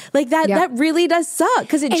sucks. Like that really does suck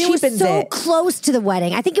because it cheapens it. It was so close to the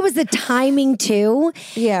wedding. I think it was the timing too.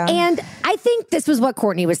 Yeah. And I think this was what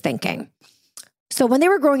Courtney was thinking. So when they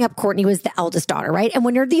were growing up, Courtney was the eldest daughter, right? And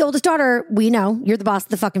when you're the oldest daughter, we know you're the boss of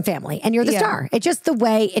the fucking family and you're the star. It's just the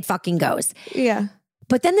way it fucking goes. Yeah.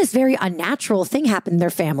 But then this very unnatural thing happened in their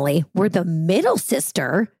family where the middle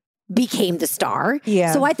sister became the star.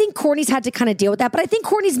 Yeah. So I think Courtney's had to kind of deal with that. But I think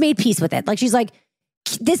Courtney's made peace with it. Like she's like,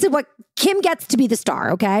 this is what Kim gets to be the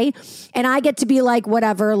star, okay? And I get to be like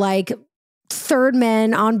whatever, like third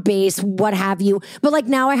man on base, what have you. But like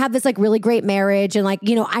now I have this like really great marriage and like,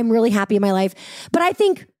 I'm really happy in my life. But I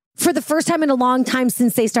think for the first time in a long time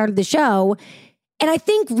since they started the show, and I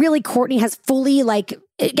think really Courtney has fully like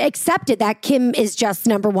accepted that Kim is just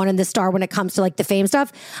number one in the star when it comes to like the fame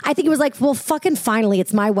stuff. I think it was like, well, fucking finally,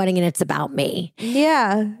 it's my wedding and it's about me.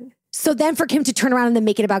 Yeah. So then for Kim to turn around and then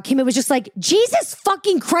make it about Kim, it was just like, Jesus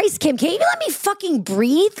fucking Christ, Kim, can you let me fucking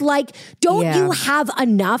breathe? Like, don't you have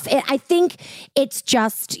enough? I think it's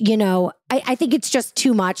just, I think it's just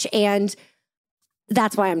too much. And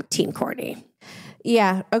that's why I'm Team Courtney.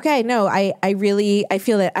 Yeah. Okay. No, I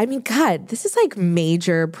feel that. I mean, God, this is like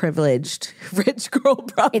major privileged rich girl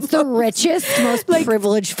problem. It's the richest, most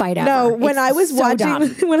privileged fight ever. No, when I was watching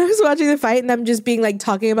the fight and them just being like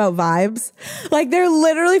talking about vibes, like they're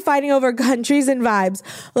literally fighting over countries and vibes.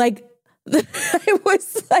 Like I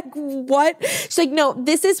was like, what? She's like, no,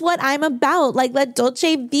 this is what I'm about. Like, La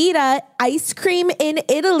Dolce Vita, ice cream in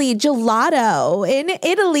Italy, gelato in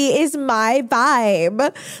Italy is my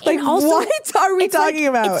vibe. Like, also, what are we talking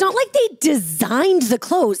about? It's not like they designed the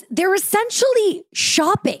clothes. They're essentially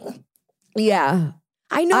shopping. Yeah.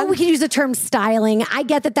 I know we can use the term styling. I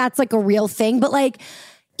get that that's like a real thing, but like,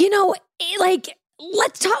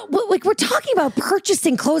 let's talk, like we're talking about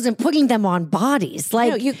purchasing clothes and putting them on bodies.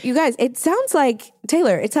 Like, no, you guys, it sounds like,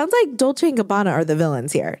 Taylor, it sounds like Dolce & Gabbana are the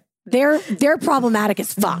villains here. They're problematic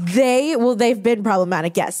as fuck. They've been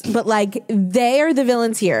problematic, yes. But like, they are the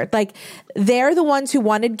villains here. Like, they're the ones who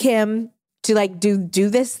wanted Kim to like do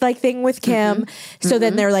this like thing with Kim. Mm-hmm. So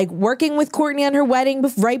then they're like working with Courtney on her wedding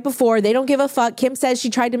right before. They don't give a fuck. Kim says she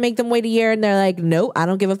tried to make them wait a year and they're like, no, I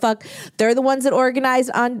don't give a fuck. They're the ones that organized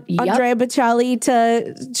Andrea Bocelli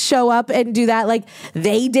to show up and do that. Like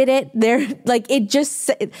they did it. They're like,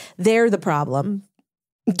 they're the problem.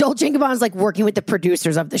 Dolce & Gabbana's like working with the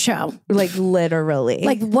producers of the show. Like literally.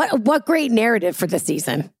 Like what great narrative for this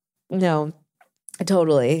season. No,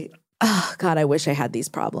 totally. Oh God, I wish I had these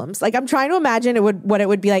problems. Like I'm trying to imagine what it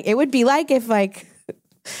would be like. It would be like if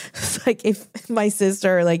if my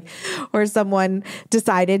sister or someone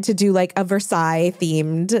decided to do like a Versailles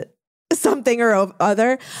themed something or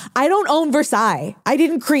other. I don't own Versailles. I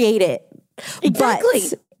didn't create it. Exactly.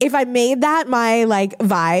 But if I made that my like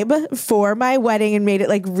vibe for my wedding and made it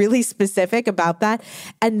like really specific about that,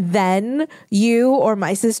 and then you or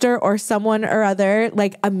my sister or someone or other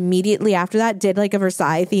like immediately after that did like a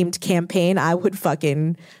Versailles themed campaign, I would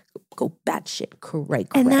fucking go batshit cray.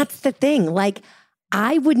 And that's the thing. Like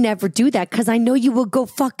I would never do that because I know you would go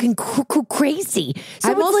fucking crazy.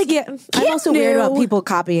 So I'm also weird about people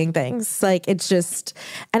copying things. Like it's just,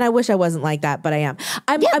 and I wish I wasn't like that, but I am.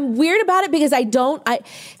 I'm weird about it because I don't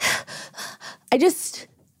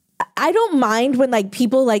mind when like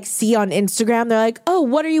people like see on Instagram, they're like, oh,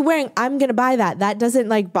 what are you wearing? I'm going to buy that. That doesn't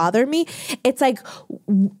like bother me. It's like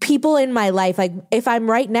people in my life, like if I'm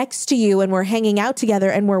right next to you and we're hanging out together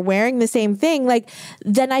and we're wearing the same thing, like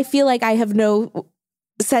then I feel like I have no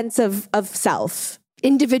sense of self.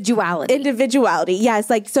 Individuality. Yes.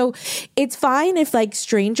 Like, so it's fine if like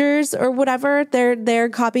strangers or whatever, they're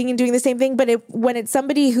copying and doing the same thing. But when it's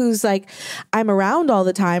somebody who's like, I'm around all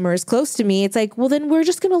the time or is close to me, it's like, well, then we're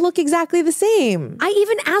just going to look exactly the same. I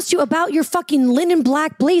even asked you about your fucking linen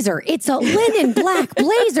black blazer. It's a linen black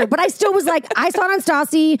blazer. But I still was like, I saw it on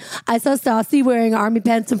Stassi. I saw Stassi wearing army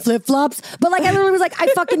pants and flip flops. But like, I literally was like, I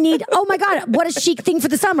fucking need, oh my God, what a chic thing for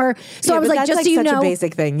the summer. So I was like, just so you know. That's such a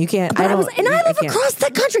basic thing. You can't. I live across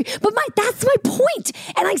the country. But that's my point.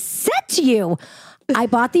 And I said to you, I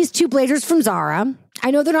bought these 2 blazers from Zara.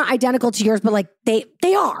 I know they're not identical to yours, but like they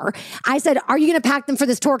are. I said, are you going to pack them for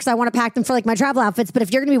this tour? Because I want to pack them for like my travel outfits. But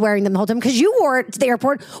if you're going to be wearing them the whole time, because you wore it to the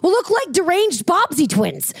airport, we'll look like deranged Bobbsey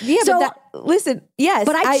twins. Yeah, so, listen, yes.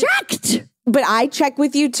 But I checked. But I checked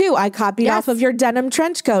with you too. I copied off of your denim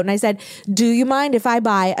trench coat and I said, do you mind if I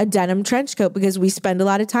buy a denim trench coat? Because we spend a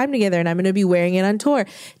lot of time together and I'm going to be wearing it on tour.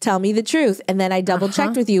 Tell me the truth. And then I double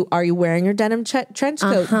checked with you. Are you wearing your denim trench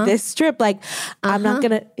coat this trip? Like, I'm not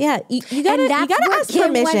going to, you got to ask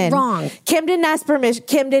permission. Went wrong. Kim didn't ask permission.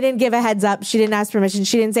 Kim didn't give a heads up. She didn't ask permission.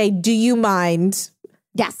 She didn't say, do you mind?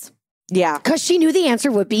 Yes. Yeah. Because she knew the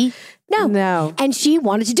answer would be no. No. And she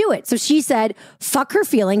wanted to do it. So she said, fuck her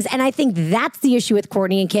feelings. And I think that's the issue with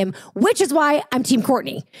Kourtney and Kim, which is why I'm Team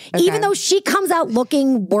Kourtney. Okay. Even though she comes out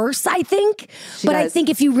looking worse, I think. But I think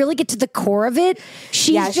if you really get to the core of it,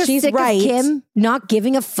 she's sick of Kim not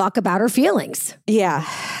giving a fuck about her feelings. Yeah,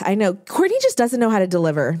 I know. Kourtney just doesn't know how to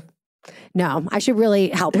deliver. No, I should really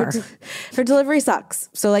help her. Her delivery sucks.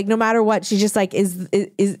 So like, no matter what, she just like is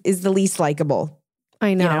the least likable.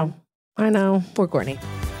 I know. You know? I know. Poor Kourtney.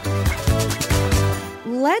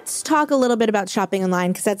 Let's talk a little bit about shopping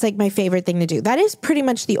online because that's like my favorite thing to do. That is pretty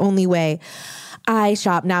much the only way I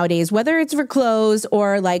shop nowadays, whether it's for clothes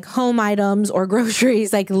or like home items or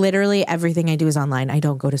groceries. Like literally everything I do is online. I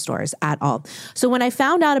don't go to stores at all. So when I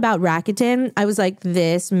found out about Rakuten, I was like,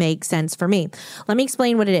 this makes sense for me. Let me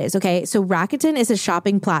explain what it is. Okay. So Rakuten is a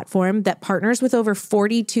shopping platform that partners with over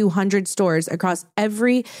 4,200 stores across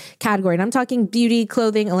every category. And I'm talking beauty,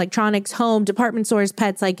 clothing, electronics, home, department stores,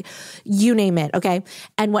 pets, like you name it. Okay.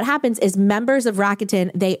 And what happens is members of Rakuten,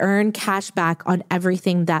 they earn cash back on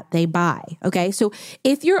everything that they buy. Okay. So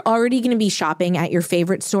if you're already going to be shopping at your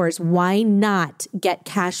favorite stores, why not get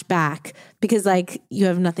cash back? Because like you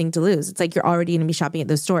have nothing to lose. It's like you're already going to be shopping at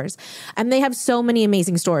those stores. And they have so many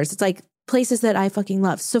amazing stores. It's like places that I fucking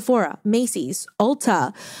love. Sephora, Macy's,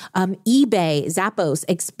 Ulta, eBay, Zappos,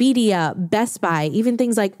 Expedia, Best Buy, even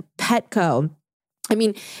things like Petco. I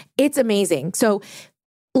mean, it's amazing. So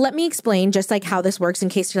let me explain just like how this works in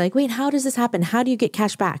case you're like, wait, how does this happen? How do you get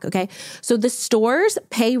cash back? Okay. So the stores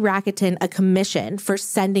pay Rakuten a commission for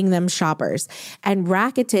sending them shoppers, and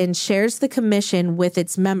Rakuten shares the commission with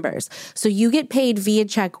its members. So you get paid via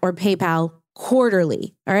check or PayPal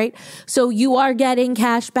quarterly. All right. So you are getting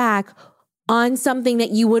cash back on something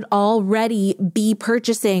that you would already be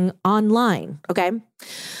purchasing online. Okay.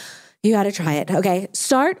 You got to try it. Okay.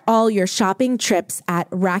 Start all your shopping trips at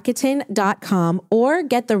Rakuten.com or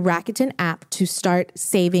get the Rakuten app to start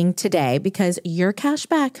saving today because your cash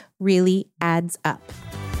back really adds up.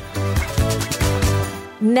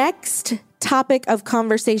 Next topic of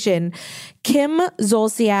conversation, Kim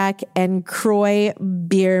Zolciak and Kroy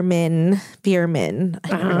Biermann. I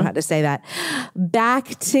don't know how to say that.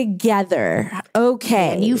 Back together.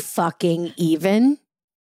 Okay. Can you fucking even?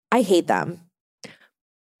 I hate them.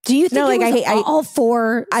 Do you think it was all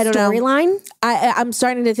for storyline? I'm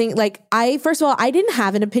starting to think like first of all, I didn't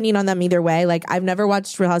have an opinion on them either way. Like I've never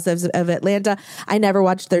watched Real Housewives of Atlanta. I never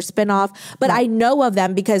watched their spinoff, but I know of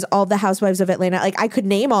them because all the Housewives of Atlanta, like I could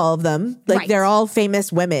name all of them. Like they're all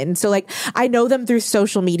famous women. So like I know them through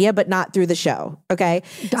social media, but not through the show. Okay.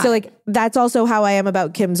 So like that's also how I am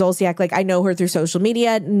about Kim Zolciak. Like I know her through social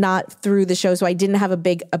media, not through the show. So I didn't have a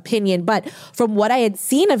big opinion, but from what I had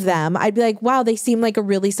seen of them, I'd be like, wow, they seem like a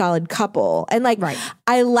really solid couple. And like,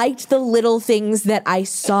 I liked the little things that I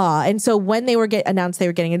saw. And so when they were announced they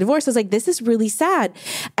were getting a divorce, I was like, this is really sad.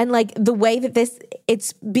 And like the way that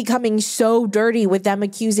it's becoming so dirty with them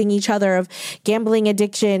accusing each other of gambling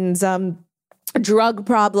addictions, drug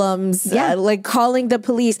problems, like calling the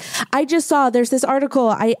police. I just saw there's this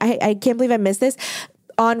article. I can't believe I missed this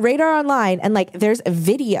on Radar Online. And like, there's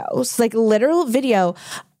videos, like literal video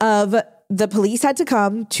of the police had to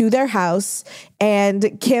come to their house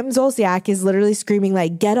and Kim Zolciak is literally screaming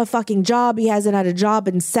like, get a fucking job. He hasn't had a job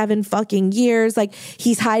in 7 fucking years. Like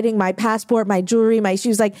he's hiding my passport, my jewelry, my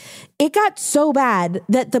shoes. Like it got so bad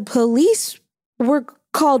that the police were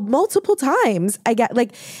called multiple times.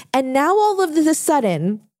 And now all of a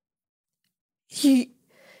sudden,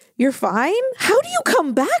 you're fine? How do you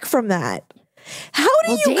come back from that? How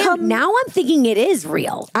do you come? Now I'm thinking it is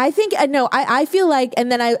real. I think, no, I feel like,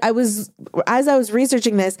 and then I was, as I was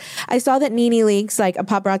researching this, I saw that Nene Leakes, like a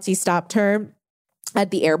paparazzi stopped her at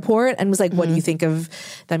the airport and was like, what do you think of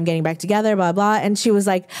them getting back together, blah, blah. And she was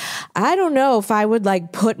like, I don't know if I would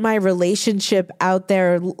like put my relationship out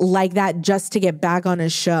there like that just to get back on a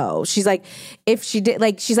show. She's like, if she did,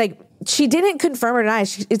 like, she's like, she didn't confirm or deny.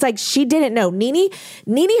 It's like she didn't know. Nene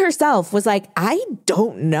herself was like, I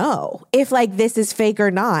don't know if like this is fake or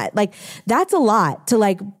not. Like that's a lot to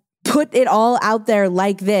like put it all out there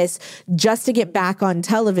like this just to get back on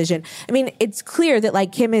television. I mean, it's clear that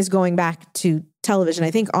like Kim is going back to television, I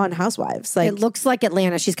think, on Housewives. Like it looks like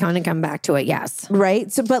Atlanta. She's kind of come back to it. Yes.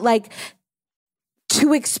 Right. So, but like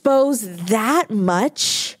to expose that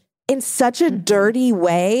much in such a dirty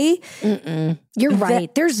way. You're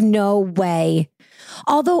right. There's no way.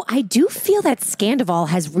 Although I do feel that Scandival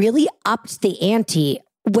has really upped the ante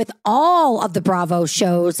with all of the Bravo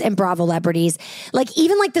shows and Bravo celebrities. Like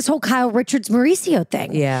even like this whole Kyle Richards Mauricio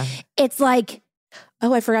thing. Yeah. It's like,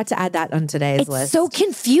 oh, I forgot to add that on today's list. It's so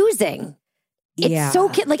confusing. It's so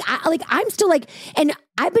I'm still like, and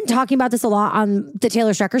I've been talking about this a lot on the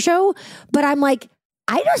Taylor Strecker show, but I'm like,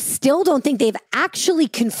 I just still don't think they've actually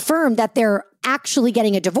confirmed that they're actually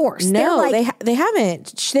getting a divorce. No, like, they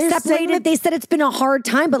haven't. They're separated. They said it's been a hard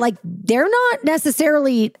time, but like they're not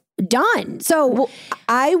necessarily done. So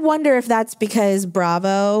I wonder if that's because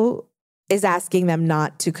Bravo is asking them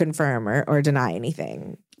not to confirm or deny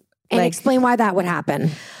anything. And like, explain why that would happen.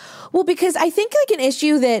 Well, because I think like an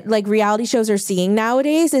issue that like reality shows are seeing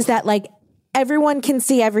nowadays is that like everyone can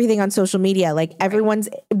see everything on social media. Like everyone's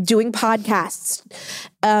doing podcasts,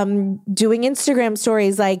 doing Instagram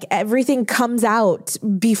stories, like everything comes out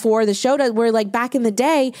before the show does. Where like back in the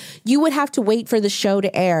day, you would have to wait for the show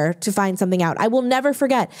to air to find something out. I will never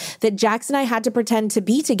forget that Jax and I had to pretend to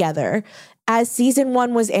be together as season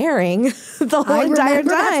 1 was airing the whole entire time.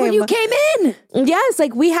 That's when you came in. Yes,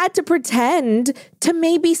 like we had to pretend to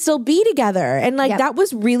maybe still be together. And like that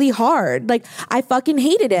was really hard. Like I fucking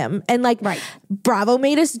hated him. And like Bravo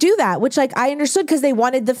made us do that, which like I understood because they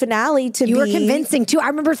wanted the finale to be. You were convincing too. I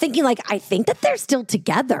remember thinking like, I think that they're still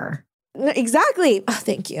together. Exactly. Oh,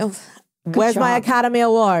 thank you. Where's my Academy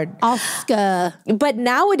Award? Oscar. But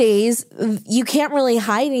nowadays you can't really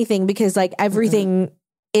hide anything because like everything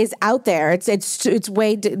is out there. It's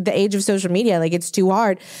way the age of social media. Like it's too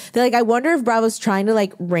hard. They're like, I wonder if Bravo's trying to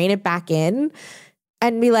like rein it back in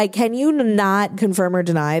and be like, can you not confirm or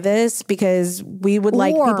deny this? Because we would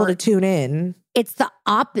like people to tune in. It's the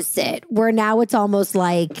opposite where now it's almost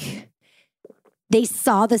like they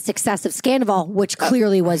saw the success of Scandival, which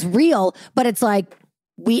clearly was real, but it's like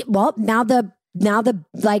now the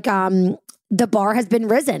bar has been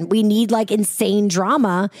risen. We need like insane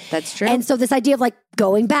drama. That's true. And so this idea of like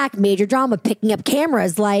going back, major drama, picking up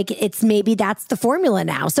cameras, like it's maybe that's the formula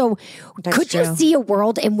now. So could you see a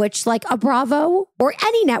world in which like a Bravo or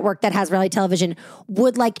any network that has reality television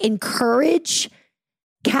would like encourage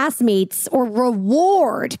castmates or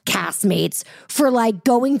reward castmates for like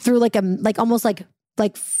going through like almost like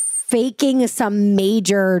faking some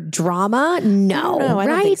major drama? No, I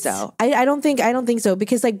don't think so. I don't think so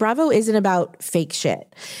because like Bravo isn't about fake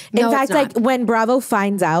shit. In fact, like when Bravo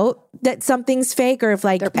finds out that something's fake or if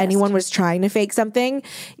like anyone was trying to fake something,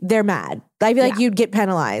 they're mad. I feel like you'd get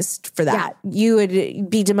penalized for that. Yeah. You would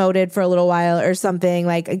be demoted for a little while or something.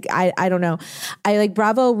 Like I don't know. I like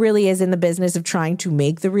Bravo really is in the business of trying to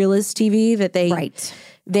make the realist TV that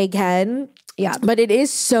they can. Yeah. But it is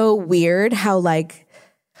so weird how like,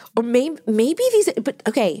 or maybe these, but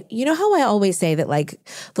okay, you know how I always say that like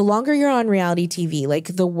the longer you're on reality TV, like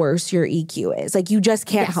the worse your EQ is. Like you just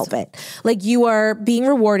can't help it. Like you are being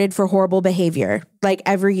rewarded for horrible behavior. Like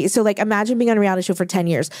so like imagine being on a reality show for 10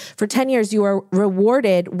 years. For 10 years, you are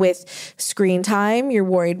rewarded with screen time. You're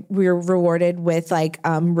rewarded with like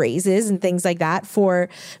raises and things like that for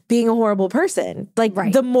being a horrible person. Like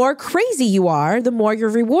the more crazy you are, the more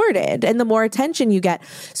you're rewarded and the more attention you get.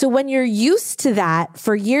 So when you're used to that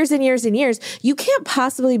for years and years and years, you can't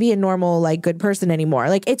possibly be a normal, like good person anymore.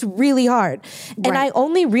 Like it's really hard. And I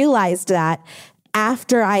only realized that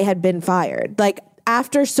after I had been fired. Like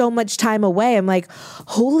after so much time away, I'm like,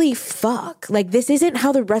 holy fuck. Like, this isn't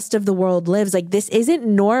how the rest of the world lives. Like, this isn't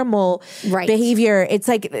normal behavior. It's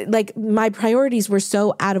like my priorities were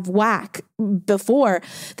so out of whack before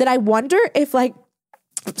that I wonder if like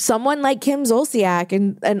someone like Kim Zolciak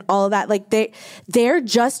and all of that, like they're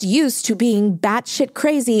just used to being batshit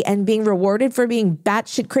crazy and being rewarded for being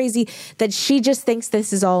batshit crazy that she just thinks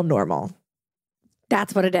this is all normal.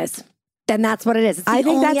 That's what it is. Then that's what it is. It's the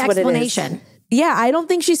only explanation. Yeah, I don't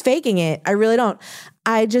think she's faking it. I really don't.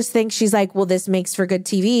 I just think she's like, well, this makes for good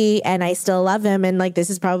TV and I still love him. And like, this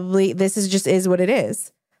is just is what it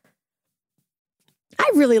is. I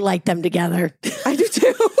really like them together. I do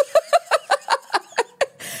too.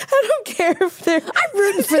 I don't care if they're... I'm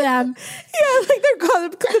rooting for them. Yeah, like they're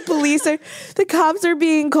called, the cops are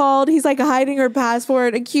being called. He's like hiding her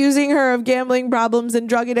passport, accusing her of gambling problems and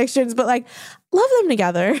drug addictions, but like, love them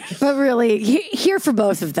together. But really, here for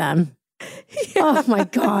both of them. Yeah. Oh my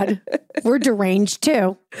God. We're deranged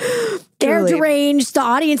too. They're deranged. The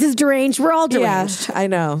audience is deranged. We're all deranged. Yeah, I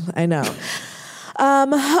know.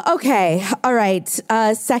 Okay. All right.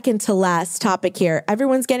 Second to last topic here.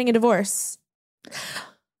 Everyone's getting a divorce.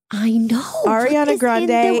 I know. Ariana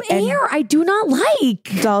Grande and I do not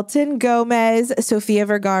like Dalton Gomez, Sofia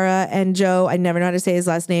Vergara, and Joe. I never know how to say his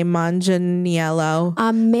last name. Manganiello.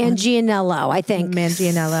 Manganiello, I think.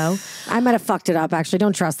 Manganiello. I might have fucked it up. Actually,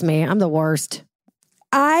 don't trust me. I'm the worst.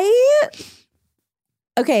 Okay,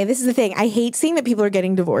 this is the thing. I hate seeing that people are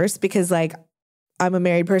getting divorced because, like, I'm a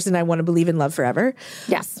married person. I want to believe in love forever.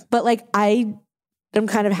 Yes, but like, I'm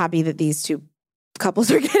kind of happy that these two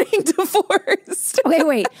couples are getting divorced.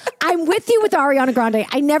 Wait. I'm with you with Ariana Grande.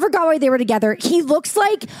 I never got why they were together. He looks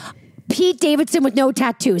like Pete Davidson with no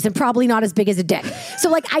tattoos and probably not as big as a dick.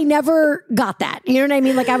 So like, I never got that. You know what I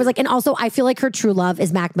mean? Like I was like, and also I feel like her true love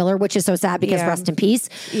is Mac Miller, which is so sad because rest in peace.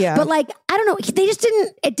 Yeah. But like, I don't know. They just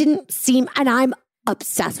it didn't seem, and I'm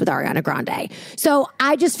obsessed with Ariana Grande. So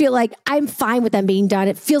I just feel like I'm fine with them being done.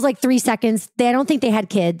 It feels like 3 seconds. I don't think they had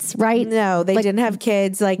kids, right? No, they didn't have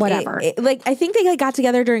kids. Like whatever. I think they got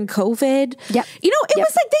together during COVID. Yep. You know, it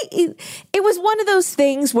was like it was one of those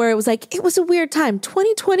things where it was like, it was a weird time.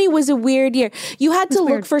 2020 was a weird year. You had to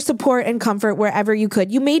look for support and comfort wherever you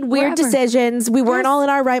could. You made weird decisions. We weren't all in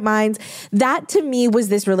our right minds. That to me was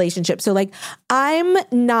this relationship. So like, I'm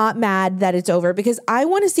not mad that it's over because I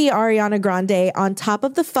want to see Ariana Grande on top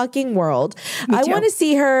of the fucking world. I want to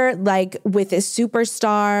see her like with a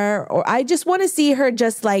superstar, or I just want to see her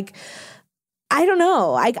just like, I don't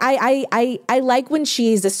know. I like when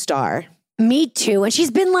she's a star. Me too. And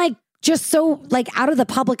she's been like just so like out of the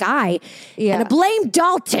public eye. Yeah. And blame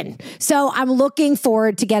Dalton. So I'm looking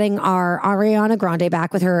forward to getting our Ariana Grande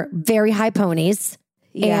back with her very high ponies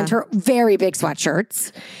and her very big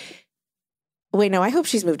sweatshirts. Wait, no, I hope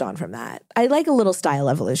she's moved on from that. I like a little style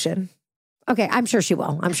evolution. Okay, I'm sure she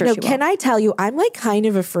will. She will. Can I tell you, I'm like kind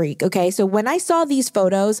of a freak, okay? So when I saw these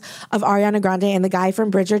photos of Ariana Grande and the guy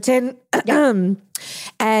from Bridgerton,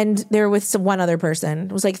 and they were with one other person.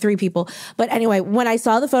 It was like 3 people. But anyway, when I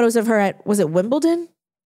saw the photos of her at, was it Wimbledon?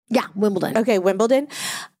 Yeah, Wimbledon. Okay, Wimbledon.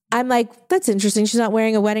 I'm like, that's interesting. She's not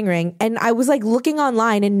wearing a wedding ring. And I was like looking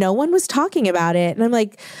online and no one was talking about it. And I'm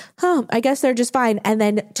like, I guess they're just fine. And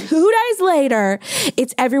then 2 days later,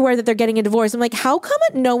 it's everywhere that they're getting a divorce. I'm like, how come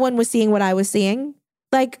no one was seeing what I was seeing?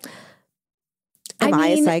 Like, am I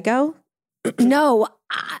a psycho? No,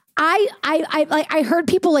 I heard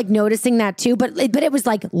people like noticing that too, but it was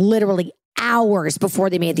like literally hours before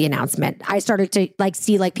they made the announcement. I started to like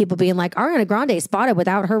see like people being like, Ariana Grande spotted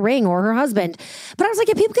without her ring or her husband. But I was like,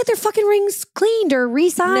 if people get their fucking rings cleaned or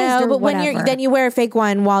resized, no, but when you wear a fake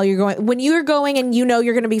one while you're going. When you're going and you know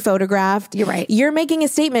you're going to be photographed, you're right. You're making a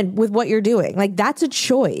statement with what you're doing. Like that's a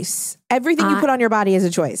choice. Everything you put on your body is a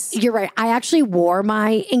choice. You're right. I actually wore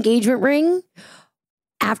my engagement ring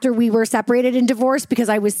after we were separated and divorced because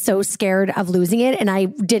I was so scared of losing it and I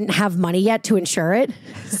didn't have money yet to insure it.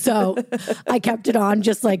 So I kept it on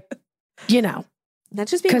just like, you know.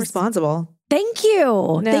 That's just being responsible. Thank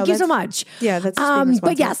you. Thank you so much. Yeah, that's just being responsible.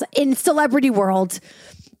 But yes, in celebrity world,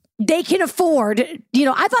 they can afford, you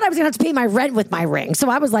know, I thought I was going to have to pay my rent with my ring.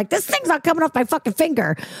 So I was like, this thing's not coming off my fucking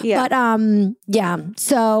finger. Yeah. But yeah.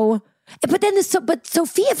 So, but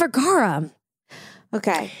Sofia Vergara.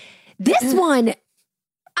 Okay. This one...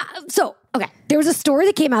 okay, there was a story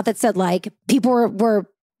that came out that said like people were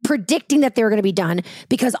predicting that they were going to be done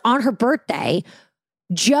because on her birthday,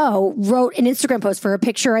 Joe wrote an Instagram post for a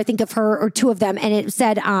picture, I think of her or 2 of them. And it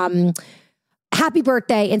said, happy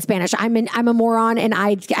birthday in Spanish. I'm a moron. And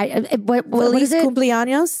what is it?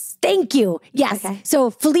 Cumpleaños. Thank you. Yes. Okay. So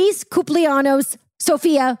Feliz cumpleaños,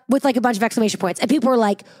 Sofia, with like a bunch of exclamation points. And people were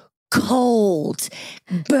like, cold,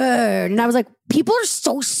 burn. And I was like, people are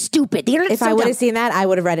so stupid. If I would have seen that, I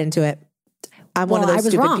would have read into it. I'm one of those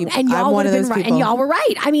stupid people. And y'all would have been right. And y'all were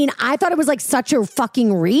right. I mean, I thought it was like such a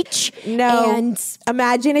fucking reach. No. And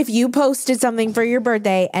imagine if you posted something for your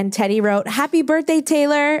birthday and Teddy wrote, happy birthday,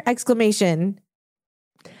 Taylor, exclamation.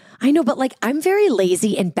 I know, but like, I'm very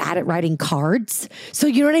lazy and bad at writing cards. So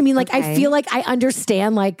you know what I mean? Like, okay. I feel like I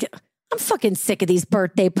understand like, I'm fucking sick of these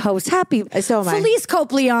birthday posts. Happy So am I. Feliz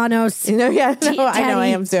Coplianos. I know, I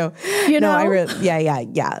am too. You know? I really,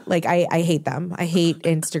 yeah. Like I hate them. I hate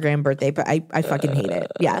Instagram birthday, but I fucking hate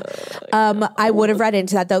it. Yeah. I would have read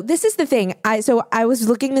into that though. This is the thing. I was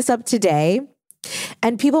looking this up today,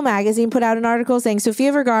 and People Magazine put out an article saying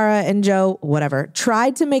Sofia Vergara and Joe, whatever,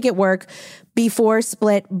 tried to make it work before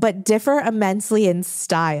split, but differ immensely in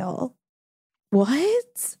style.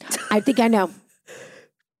 What? I think I know.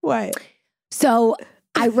 What? So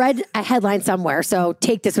I read a headline somewhere, so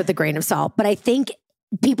take this with a grain of salt, but I think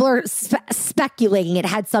people are speculating it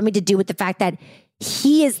had something to do with the fact that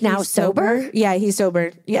he is now sober. Yeah, he's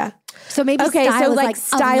sober. Yeah. So maybe okay, style so is like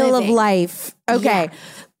style of life. Okay. Yeah.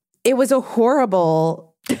 It was a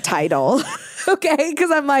horrible title. Okay,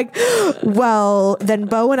 because I'm like, well, then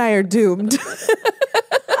Bo and I are doomed.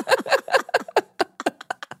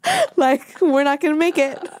 Like, we're not going to make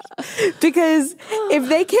it. Because if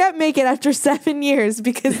they can't make it after 7 years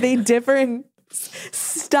because they differ in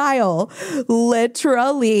style,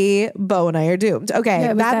 literally, Bo and I are doomed. Okay.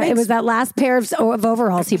 Yeah, it was that last pair of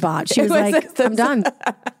overalls he bought. She was like, I'm done.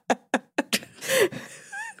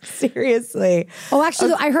 Seriously. Oh,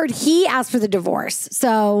 actually, I heard he asked for the divorce.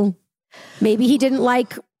 So maybe he didn't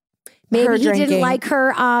like... Maybe he didn't like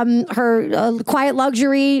her quiet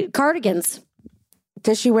luxury cardigans.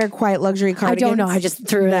 Does she wear quiet luxury cardigans? I don't know. I just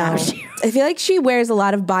threw it out. I feel like she wears a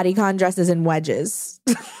lot of bodycon dresses and wedges.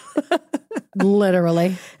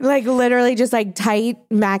 Literally. Like literally just like tight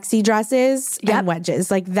maxi dresses and wedges.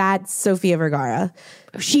 Like that's Sofia Vergara.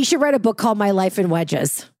 She should write a book called My Life in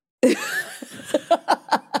Wedges.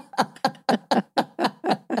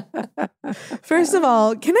 First of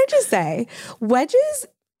all, can I just say, wedges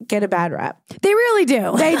get a bad rap. They really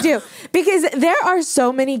do. They do. Because there are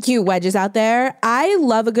so many cute wedges out there. I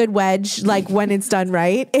love a good wedge, like when it's done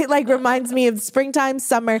right. It like reminds me of springtime,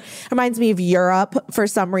 summer, reminds me of Europe for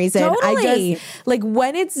some reason. Totally. I just like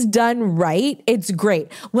when it's done right, it's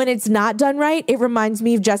great. When it's not done right, it reminds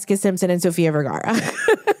me of Jessica Simpson and Sofia Vergara.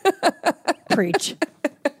 Preach.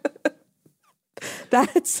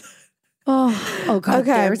 That's Oh God!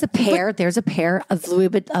 Okay. There's a pair of Louis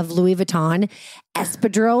Vuitton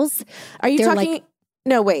espadrilles. Are you talking? Like,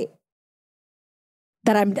 no, wait.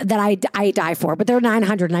 That I die for, but they're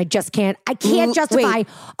 $900, and I can't justify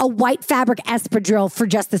a white fabric espadrille for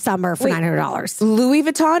just the summer for $900. Louis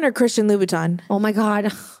Vuitton or Christian Louboutin? Oh my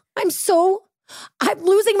God! I'm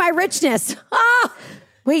losing my richness. Ah!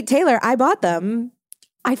 Wait, Taylor, I bought them.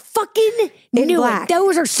 I fucking knew black. It.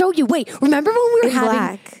 Those are so you. Wait, remember when we were having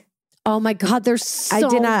black? Oh my God, they're so...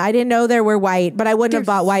 I didn't know they were white, but I wouldn't have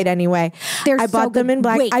bought white anyway. I bought them in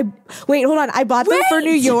black. Wait, hold on. I bought them for New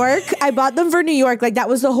York. Like that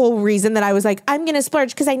was the whole reason that I was like, I'm going to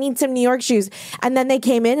splurge because I need some New York shoes. And then they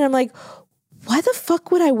came in and I'm like, why the fuck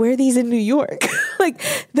would I wear these in New York? Like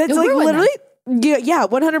that's like literally... Yeah,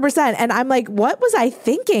 100%. And I'm like, what was I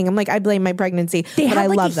thinking? I'm like, I blame my pregnancy, but I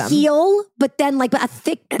love them. Heel, but then like a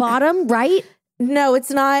thick bottom, right? No, it's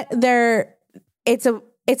not.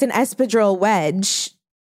 It's an espadrille wedge,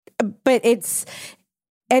 but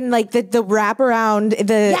and like the wrap around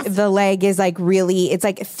the leg is like really, it's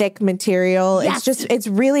like thick material. Yes. It's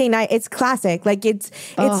really nice. It's classic. Like it's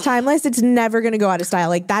timeless. It's never going to go out of style.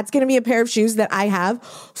 Like that's going to be a pair of shoes that I have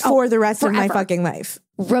for the rest of my fucking life.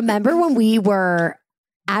 Remember when we were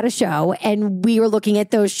at a show and we were looking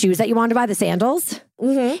at those shoes that you wanted to buy, the sandals?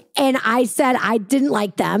 Mm-hmm. And I said I didn't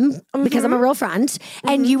like them because I'm a real friend. Mm-hmm.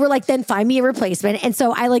 And you were like, then find me a replacement. And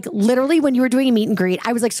so I like literally when you were doing a meet and greet,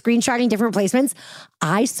 I was like screenshotting different replacements.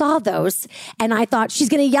 I saw those and I thought she's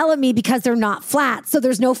going to yell at me because they're not flat. So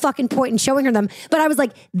there's no fucking point in showing her them. But I was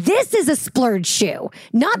like, this is a splurge shoe,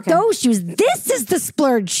 not those shoes. This is the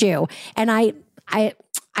splurge shoe. And I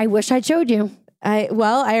wish I'd showed you. I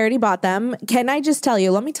already bought them. Can I just tell you,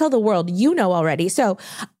 let me tell the world, you know already. So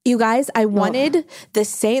you guys, I wanted the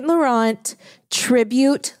Saint Laurent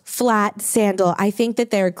tribute flat sandal. I think that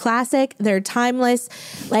they're classic. They're timeless.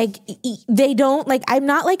 Like they don't like, I'm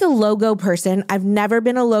not like a logo person. I've never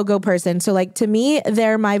been a logo person. So like to me,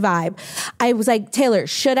 they're my vibe. I was like, Taylor,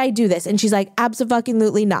 should I do this? And she's like,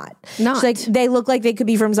 absolutely not. She's like, they look like they could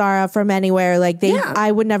be from Zara, from anywhere. Like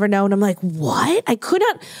I would never know. And I'm like, what? I could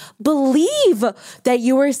not believe that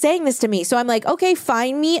you were saying this to me. So I'm like, okay,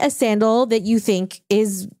 find me a sandal that you think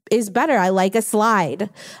is better. I like a slide.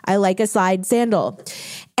 Sandal.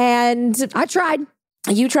 And I tried.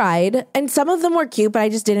 You tried. And some of them were cute, but I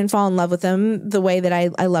just didn't fall in love with them the way that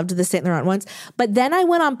I loved the Saint Laurent ones. But then I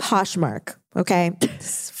went on Poshmark. Okay.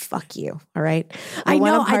 Fuck you. All right. I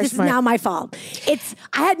know. This is now my fault. I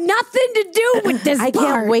had nothing to do with this I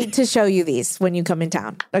can't wait to show you these when you come in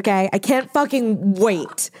town. Okay. I can't fucking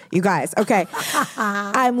wait, you guys. Okay.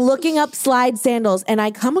 I'm looking up slide sandals and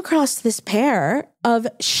I come across this pair of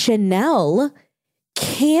Chanel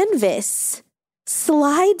canvas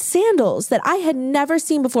slide sandals that I had never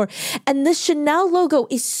seen before. And the Chanel logo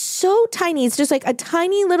is so tiny. It's just like a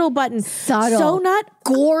tiny little button. Subtle. So not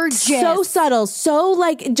gorgeous. So subtle. So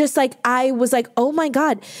like, just like, I was like, oh my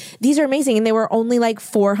God, these are amazing. And they were only like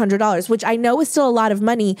 $400, which I know is still a lot of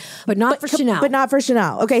money. But not for Chanel. But not for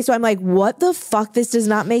Chanel. Okay, so I'm like, what the fuck? This does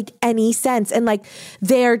not make any sense. And like,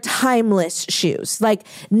 they're timeless shoes. Like,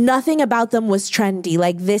 nothing about them was trendy.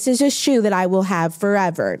 Like, this is a shoe that I will have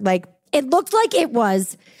forever. Like, it looked like it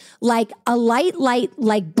was like a light,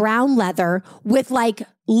 like brown leather with like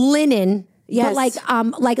linen. Yes.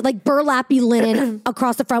 But like burlappy linen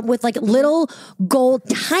across the front with like little gold,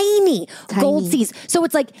 tiny gold C's. So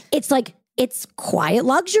it's quiet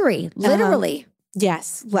luxury, literally.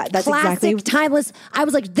 Yes, that's classic, exactly. Timeless. I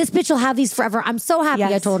was like, this bitch will have these forever. I'm so happy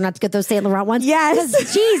I told her not to get those Saint Laurent ones. Yes.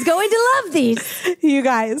 Because she's going to love these. You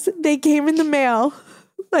guys, they came in the mail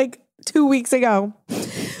like 2 weeks ago.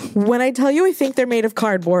 When I tell you I think they're made of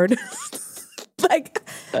cardboard, like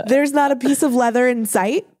there's not a piece of leather in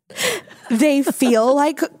sight. They feel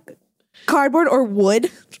like cardboard or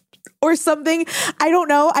wood or something. I don't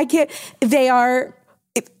know. I can't. They are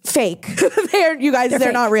fake.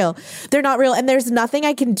 They're not real. They're not real. And there's nothing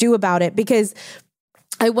I can do about it because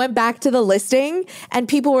I went back to the listing and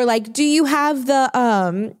people were like, do you have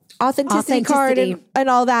the authenticity card and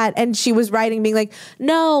all that? And she was writing being like,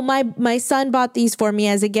 no, my son bought these for me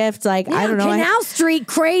as a gift. Like, I don't know. Canal Street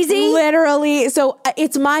crazy. Literally. So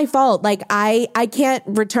it's my fault. Like I can't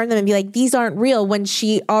return them and be like, these aren't real when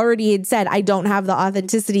she already had said I don't have the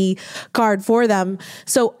authenticity card for them.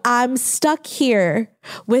 So I'm stuck here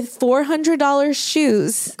with $400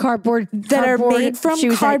 shoes. Cardboard that are made from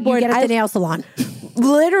cardboard. You get at the nail salon.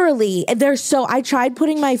 Literally, I tried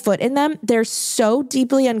putting my foot in them. They're so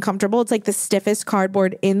deeply uncomfortable. It's like the stiffest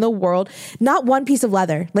cardboard in the world. Not one piece of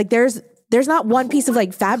leather. Like there's not one piece of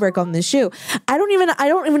like fabric on this shoe. I don't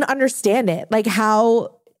even understand it. Like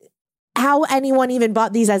how anyone even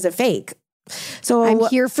bought these as a fake. So I'm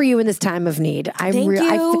here for you in this time of need. Thank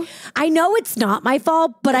you. I know it's not my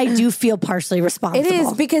fault, but I do feel partially responsible. It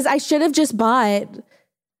is because I should have just bought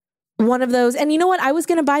one of those. And you know what? I was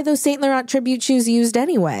going to buy those Saint Laurent tribute shoes used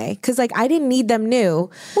anyway. Cause like I didn't need them new.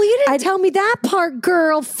 Well, you didn't tell me that part,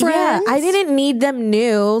 girlfriend. Yeah, I didn't need them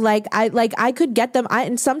new. Like I could get them.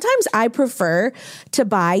 And sometimes I prefer to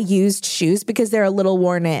buy used shoes because they're a little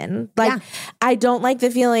worn in. Like I don't like the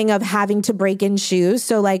feeling of having to break in shoes.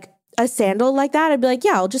 So like a sandal like that, I'd be like,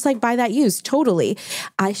 yeah, I'll just like buy that used. Totally.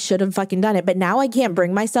 I should have fucking done it. But now I can't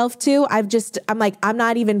bring myself to. I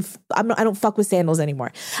don't fuck with sandals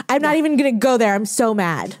anymore. I'm not even going to go there. I'm so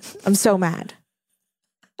mad.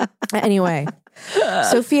 Anyway,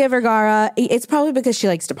 Sofia Vergara, it's probably because she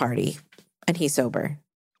likes to party and he's sober.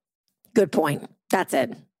 Good point. That's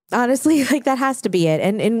it. Honestly, like that has to be it.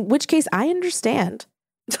 And in which case I understand.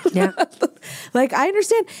 Yeah. Like I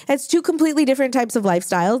understand. It's two completely different types of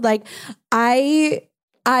lifestyles. Like I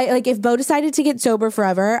like if Beau decided to get sober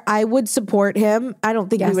forever, I would support him. I don't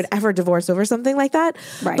think we would ever divorce over something like that.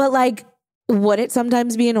 Right. But like, would it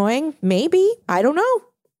sometimes be annoying? Maybe. I don't know.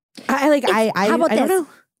 I don't know.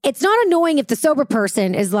 It's not annoying if the sober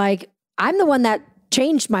person is like, I'm the one that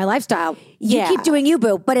changed my lifestyle. You keep doing you,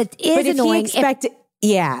 boo. But it is annoying.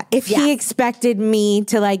 If he expected me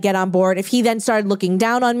to like get on board, if he then started looking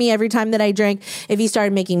down on me every time that I drank, if he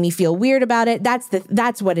started making me feel weird about it,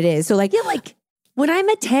 that's what it is. So like, like when I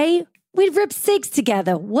met Tay, we'd rip cigs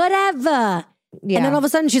together, whatever. Yeah. And then all of a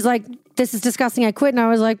sudden she's like, this is disgusting. I quit. And I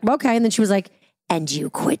was like, okay. And then she was like, and you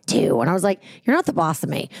quit too. And I was like, you're not the boss of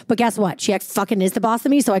me. But guess what? She fucking is the boss of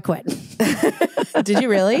me. So I quit. Did you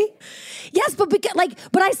really? Yes, but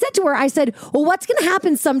I said to her, I said, well, what's going to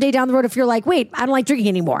happen someday down the road if you're like, wait, I don't like drinking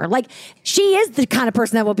anymore? Like, she is the kind of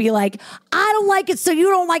person that will be like, I don't like it, so you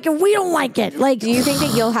don't like it, we don't like it. Like, do you think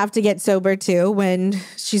that you'll have to get sober too when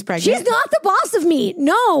she's pregnant? She's not the boss of me.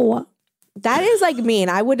 No. That is like mean.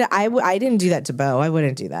 I didn't do that to Beau. I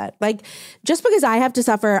wouldn't do that. Like, just because I have to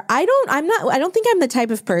suffer, I don't think I'm the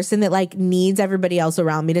type of person that like needs everybody else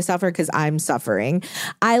around me to suffer because I'm suffering.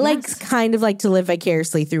 I kind of like to live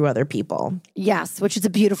vicariously through other people. Yes, which is a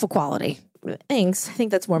beautiful quality. Thanks. I think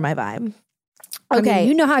that's more my vibe. Okay. I mean,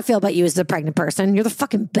 you know how I feel about you as a pregnant person. You're the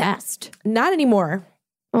fucking best. Not anymore.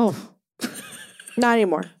 Oh. Not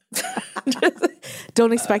anymore.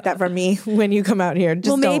 Don't expect that from me when you come out here.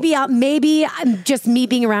 Just maybe I'm just me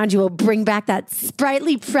being around you will bring back that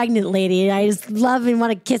sprightly pregnant lady. I just love and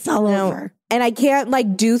want to kiss all over. And I can't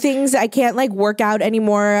like do things. I can't like work out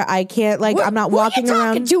anymore. I can't like, I'm not walking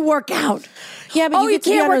around. To work out. Yeah, but you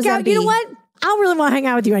can't work out. You know what? I don't really want to hang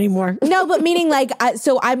out with you anymore. No, but meaning like,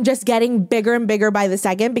 so I'm just getting bigger and bigger by the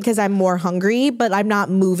second because I'm more hungry, but I'm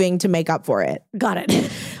not moving to make up for it. Got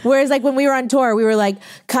it. Whereas like when we were on tour, we were like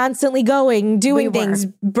constantly going, doing things,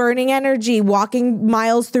 burning energy, walking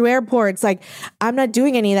miles through airports. Like I'm not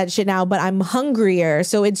doing any of that shit now, but I'm hungrier.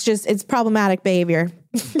 So it's problematic behavior.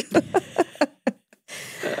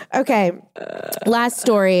 Okay. Last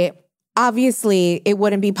story. Obviously, it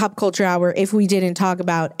wouldn't be Pop Culture Hour if we didn't talk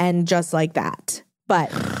about And Just Like That.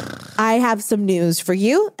 But I have some news for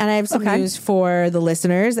you and I have some news for the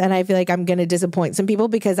listeners. And I feel like I'm going to disappoint some people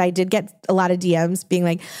because I did get a lot of DMs being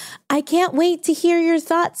like, I can't wait to hear your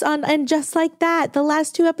thoughts on And Just Like That. The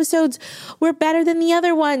last 2 episodes were better than the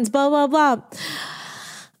other ones, blah, blah, blah.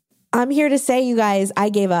 I'm here to say, you guys, I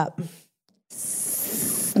gave up.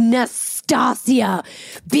 Nastasia,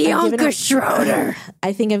 Bianca Schroeder.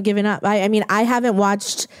 I think I've given up. I mean, I haven't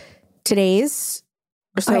watched today's.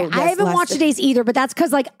 I haven't watched today's either, but that's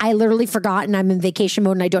because like I literally forgot and I'm in vacation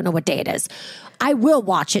mode and I don't know what day it is. I will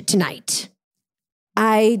watch it tonight.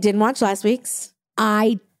 I didn't watch last week's.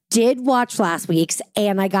 I did watch last week's,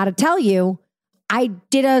 and I got to tell you, I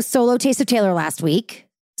did a solo Taste of Taylor last week.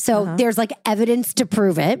 So there's like evidence to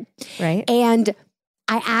prove it. Right. And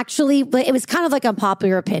I actually, it was kind of like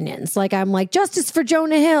unpopular opinions. Like I'm like, justice for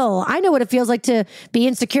Jonah Hill. I know what it feels like to be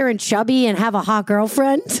insecure and chubby and have a hot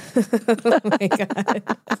girlfriend. Oh my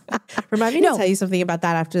God. Remind me to tell you something about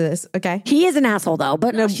that after this. Okay. He is an asshole though,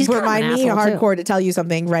 but she's remind me hardcore to tell you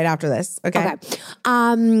something right after this. Okay.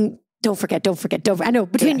 Don't forget. I know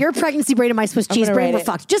between your pregnancy brain and my Swiss cheese brain, we're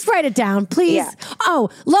fucked. Just write it down, please. Yeah. Oh,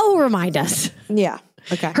 Lo will remind us. Yeah.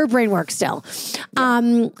 Okay. Her brain works still.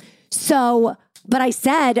 Yeah. But I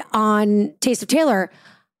said on Taste of Taylor,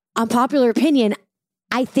 unpopular opinion,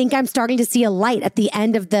 I think I'm starting to see a light at the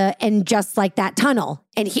end of the And Just Like That tunnel.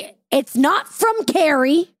 And it's not from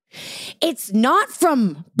Carrie. It's not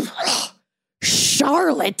from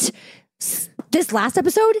Charlotte. This last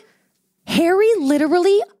episode, Harry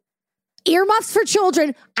literally, earmuffs for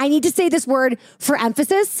children, I need to say this word for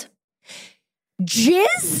emphasis, tried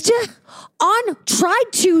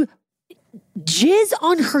to jizz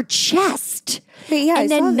on her chest. Yeah, and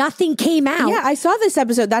then nothing came out. Yeah, I saw this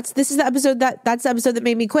episode. That's the episode that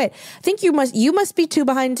made me quit. I think you must be 2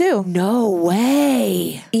 behind too. No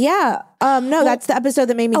way. Yeah. That's the episode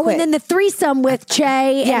that made me quit. And then the threesome with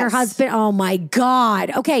Che and her husband. Oh my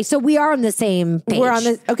God. Okay, so we are on the same page. We're on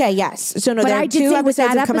the yes. So no, there are 2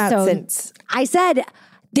 episodes that come out since. I said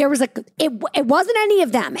there was it wasn't any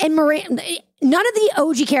of them. And Miranda, none of the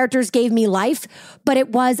OG characters gave me life, but it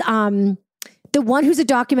was the one who's a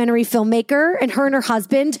documentary filmmaker, and her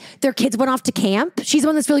husband, their kids went off to camp. She's the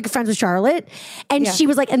one that's really good friends with Charlotte. And she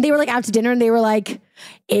was like, and they were like out to dinner and they were like,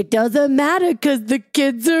 it doesn't matter because the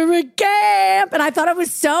kids are at camp. And I thought it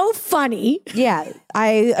was so funny. Yeah,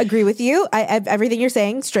 I agree with you. Everything you're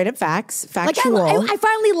saying, straight up facts, factual. Like I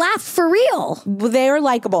finally laughed for real. They are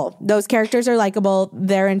likable. Those characters are likable.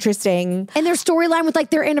 They're interesting. And their storyline with like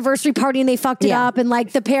their anniversary party and they fucked it up and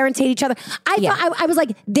like the parents hate each other. I was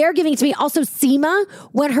like, they're giving it to me. Also, Seema,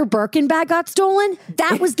 when her Birkin bag got stolen,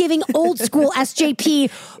 that was giving old school SJP,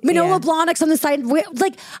 Manolo Blahniks on the side.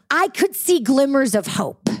 Like I could see glimmers of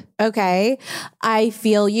hope. Okay. I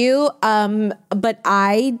feel you. But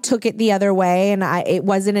I took it the other way and it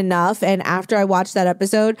wasn't enough. And after I watched that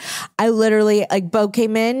episode, I literally Bo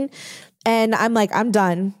came in and I'm like, I'm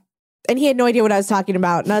done. And he had no idea what I was talking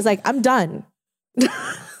about. And I was like, I'm done.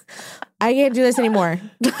 I can't do this anymore.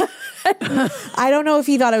 I don't know if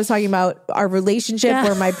he thought I was talking about our relationship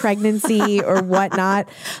or my pregnancy or whatnot,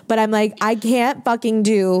 but I'm like, I can't fucking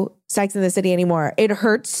do Sex in the City anymore. It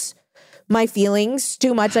hurts my feelings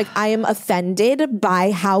too much. Like I am offended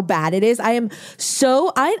by how bad it is. I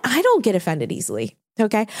don't get offended easily.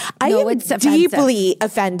 Okay. I am deeply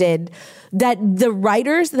offended that the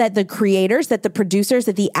writers, that the creators, that the producers,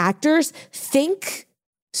 that the actors think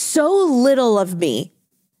so little of me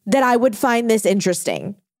that I would find this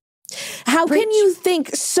interesting. How can you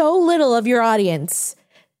think so little of your audience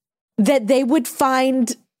that they would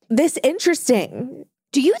find this interesting?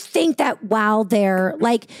 Do you think that while they're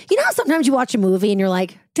like, you know how sometimes you watch a movie and you're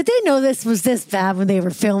like, did they know this was this bad when they were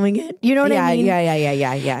filming it? You know what I mean?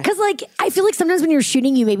 Yeah. Because like, I feel like sometimes when you're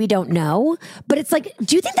shooting, you maybe don't know. But it's like,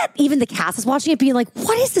 do you think that even the cast is watching it being like,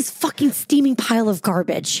 what is this fucking steaming pile of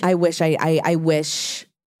garbage? I wish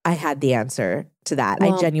I had the answer to that.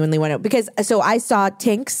 Well, I genuinely want to, because so I saw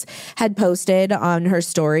Tinks had posted on her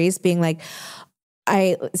stories being like,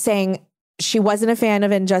 saying she wasn't a fan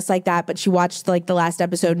of it and Just Like That, but she watched like the last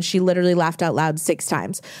episode and she literally laughed out loud 6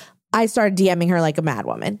 times. I started DMing her like a mad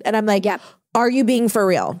woman. And I'm like, are you being for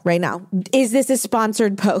real right now? Is this a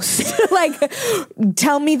sponsored post? Like,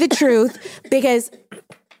 tell me the truth, because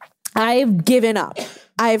I've given up.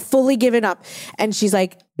 I've fully given up. And she's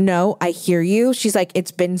like, no, I hear you. She's like,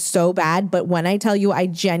 it's been so bad. But when I tell you, I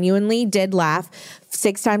genuinely did laugh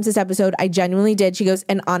 6 times this episode. I genuinely did. She goes,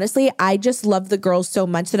 and honestly, I just love the girls so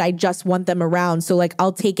much that I just want them around. So like,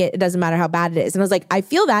 I'll take it. It doesn't matter how bad it is. And I was like, I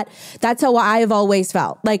feel that. That's how I've always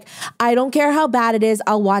felt. Like, I don't care how bad it is.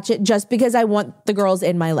 I'll watch it just because I want the girls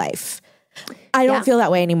in my life. I don't feel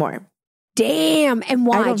that way anymore. Damn. And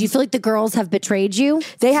why? Do you feel like the girls have betrayed you?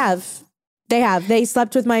 They have. They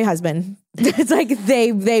slept with my husband. It's like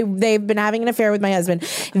they've been having an affair with my husband.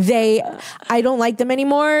 I don't like them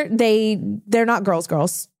anymore. They're not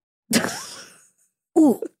girls.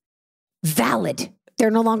 Ooh, valid.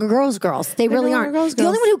 They're no longer girls. They really aren't. The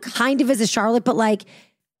only one who kind of is Charlotte, but like,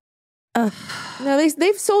 no,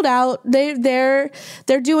 they've sold out. They're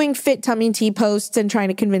doing fit tummy tea posts and trying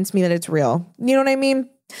to convince me that it's real. You know what I mean?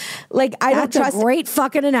 Like, I don't trust. That's a great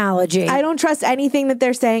fucking analogy. I don't trust anything that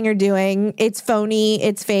they're saying or doing. It's phony.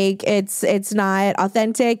 It's fake. It's not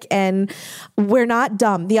authentic. And we're not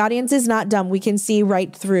dumb. The audience is not dumb. We can see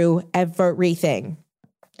right through everything.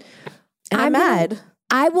 And I'm mad.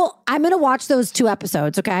 I'm going to watch those 2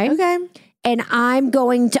 episodes. Okay. Okay. And I'm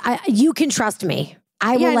going to, you can trust me.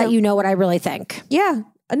 I will let you know what I really think. Yeah.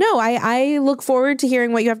 No, I look forward to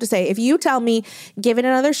hearing what you have to say. If you tell me, give it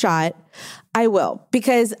another shot, I will.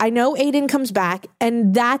 Because I know Aiden comes back,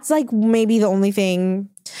 and that's like maybe the only thing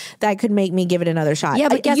that could make me give it another shot. Yeah,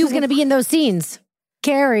 but guess who's going to be in those scenes?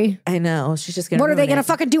 Carrie. I know. She's just going to What, are they going to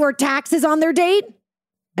fucking do her taxes on their date?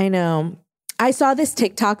 I know. I saw this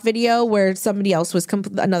TikTok video where somebody else was,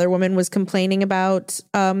 another woman was complaining about,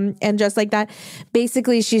 and Just Like That.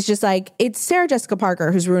 Basically, she's just like, it's Sarah Jessica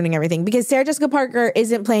Parker who's ruining everything, because Sarah Jessica Parker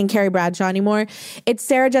isn't playing Carrie Bradshaw anymore. It's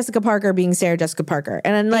Sarah Jessica Parker being Sarah Jessica Parker.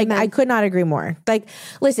 And I'm like, I could not agree more. Like,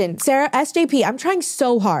 listen, Sarah, SJP, I'm trying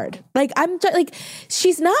so hard. Like,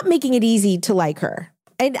 she's not making it easy to like her.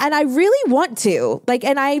 And I really want to. Like,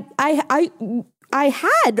 and I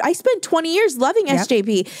spent 20 years loving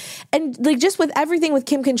SJP, and like just with everything with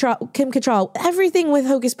Kim Cattrall, everything with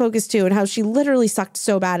Hocus Pocus 2, and how she literally sucked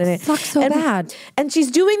so bad in it. Bad. And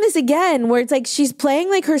she's doing this again where it's like she's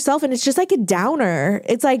playing like herself, and it's just like a downer.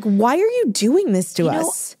 It's like, why are you doing this to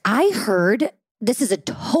us? I heard, this is a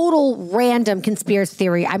total random conspiracy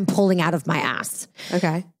theory I'm pulling out of my ass.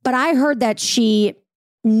 Okay. But I heard that she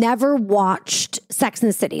never watched Sex and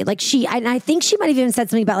the City. Like and I think she might have even said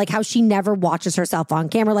something about like how she never watches herself on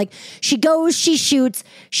camera. Like she goes, she shoots,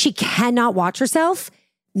 she cannot watch herself.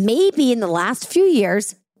 Maybe in the last few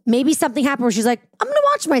years, maybe something happened where she's like, I'm going to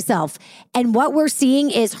watch myself. And what we're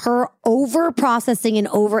seeing is her over processing and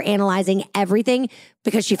over analyzing everything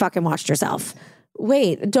because she fucking watched herself.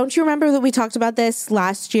 Wait, don't you remember that we talked about this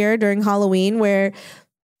last year during Halloween, where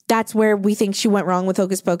that's where we think she went wrong with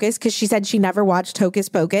Hocus Pocus, because she said she never watched Hocus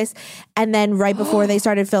Pocus. And then right before they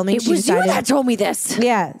started filming, she decided, you that told me this.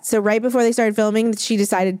 Yeah. So right before they started filming, she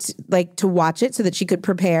decided to watch it so that she could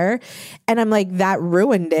prepare. And I'm like, that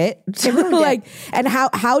ruined it. Like, and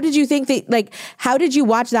how did you think that, like, how did you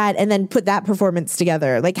watch that and then put that performance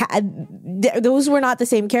together? Like, those were not the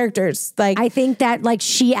same characters. Like, I think that like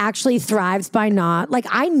she actually thrives by not, like,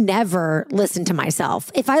 I never listen to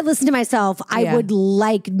myself. If I listen to myself, I would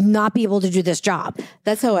like not be able to do this job.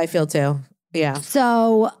 That's how I feel too. Yeah.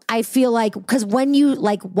 So I feel like, because when you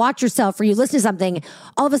like watch yourself or you listen to something,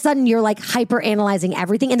 all of a sudden you're like hyper analyzing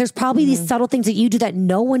everything. And there's probably these subtle things that you do that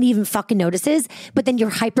no one even fucking notices, but then you're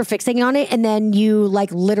hyper fixating on it. And then you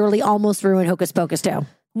like literally almost ruin Hocus Pocus too.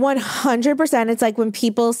 100%. It's like when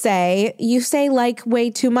people say, you say like way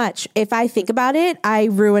too much. If I think about it, I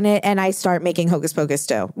ruin it and I start making Hocus Pocus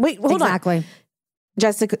 2. Wait, hold on. Exactly.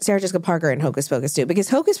 Sarah Jessica Parker and Hocus Pocus 2, because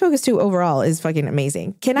Hocus Pocus 2 overall is fucking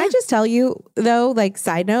amazing. Can I just tell you though, like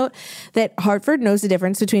side note, that Hartford knows the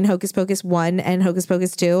difference between Hocus Pocus 1 and Hocus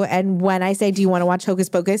Pocus 2. And when I say, do you want to watch Hocus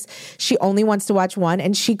Pocus? She only wants to watch 1,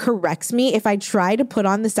 and she corrects me. If I try to put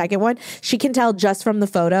on the second one, she can tell just from the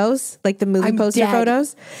photos, like the movie poster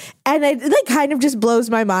photos. And it like kind of just blows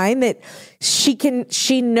my mind that she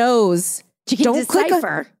knows. She can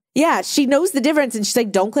decipher. She knows the difference. And she's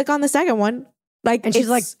like, don't click on the second one. Like, and she's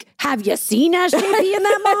like, have you seen SJP in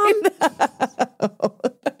that,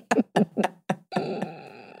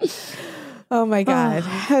 Mom? Oh my God.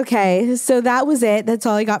 Okay. So that was it. That's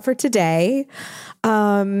all I got for today.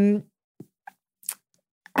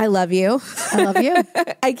 I love you. I love you.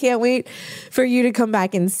 I can't wait for you to come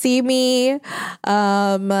back and see me. Yeah,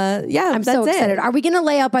 I'm so excited. Are we going to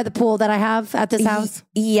lay out by the pool that I have at this house?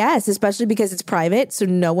 Yes, especially because it's private, so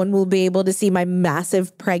no one will be able to see my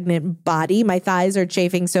massive pregnant body. My thighs are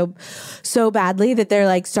chafing so badly that they're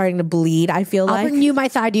like starting to bleed, I feel I'll bring you my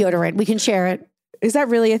thigh deodorant. We can share it. Is that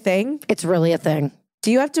really a thing? It's really a thing.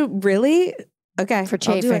 Do you have to really? Okay. For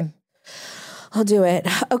chafing. I'll do it.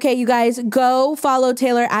 Okay, you guys, go follow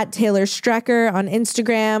Taylor at Taylor Strecker on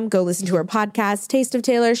Instagram. Go listen to her podcast, Taste of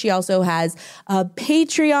Taylor. She also has a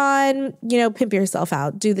Patreon. You know, pimp yourself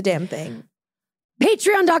out. Do the damn thing.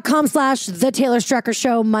 Patreon.com/The Taylor Strecker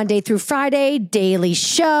Show, Monday through Friday, daily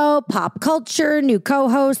show, pop culture, new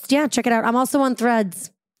co-host. Yeah, check it out. I'm also on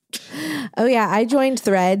Threads. Oh yeah, I joined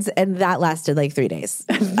Threads and that lasted like 3 days.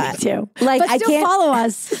 Me too. Like but I still can't follow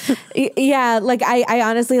us. Yeah, like I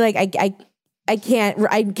honestly like I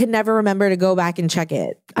can never remember to go back and check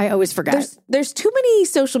it. I always forget. There's too many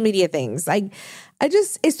social media things.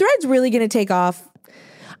 Is Threads really going to take off?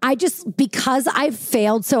 Because I've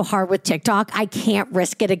failed so hard with TikTok, I can't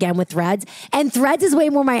risk it again with Threads. And Threads is way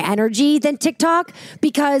more my energy than TikTok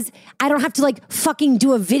because I don't have to like fucking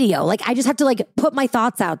do a video. Like I just have to like put my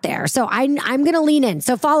thoughts out there. So I'm going to lean in.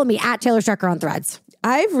 So follow me at Taylor Strecker on Threads.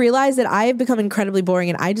 I've realized that I have become incredibly boring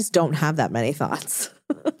and I just don't have that many thoughts.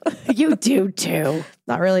 You do too.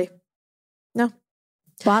 Not really. No.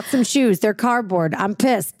 Bought some shoes. They're cardboard. I'm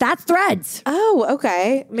pissed. That's Threads. Oh,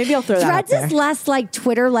 okay. Maybe I'll throw that out there. Threads is less like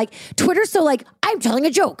Twitter. Like Twitter's so like, I'm telling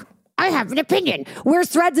a joke. I have an opinion. Whereas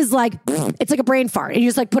Threads is like, it's like a brain fart. And you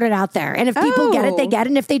just like put it out there. And if people get it, they get it.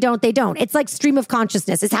 And if they don't, they don't. It's like stream of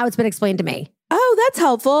consciousness is how it's been explained to me. Oh, that's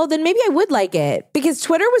helpful. Then maybe I would like it because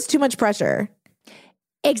Twitter was too much pressure.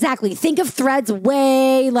 Exactly. Think of Threads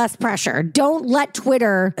way less pressure. Don't let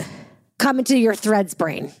Twitter come into your Threads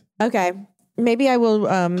brain. Okay. Maybe I will,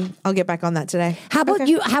 I'll get back on that today. How about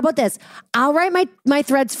you? How about this? I'll write my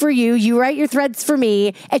threads for you. You write your threads for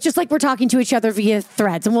me. It's just like we're talking to each other via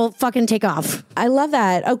Threads and we'll fucking take off. I love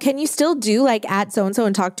that. Oh, can you still do like at so-and-so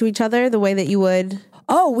and talk to each other the way that you would?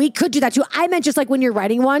 Oh, we could do that too. I meant just like when you're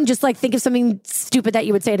writing one, just like think of something stupid that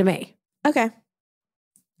you would say to me. Okay.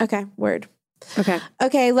 Okay. Word. Okay.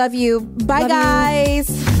 Okay. Love you. Bye, guys.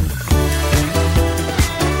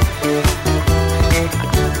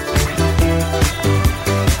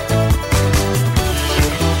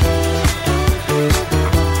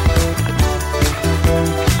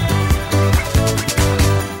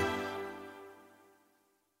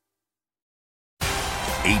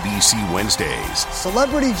 ABC Wednesdays.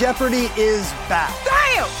 Celebrity Jeopardy is back.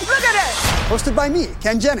 Damn! Look at that! Hosted by me,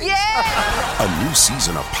 Ken Jennings. Yeah! A new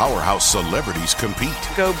season of powerhouse celebrities compete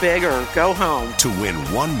Go big or go home. to win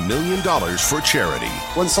 $1 million for charity.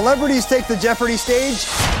 When celebrities take the Jeopardy stage,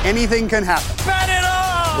 anything can happen. Bet it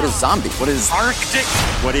on! What is zombie? What is Arctic?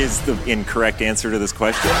 What is the incorrect answer to this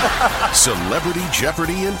question? Celebrity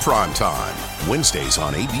Jeopardy in prime time. Wednesdays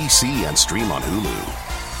on ABC and stream on Hulu.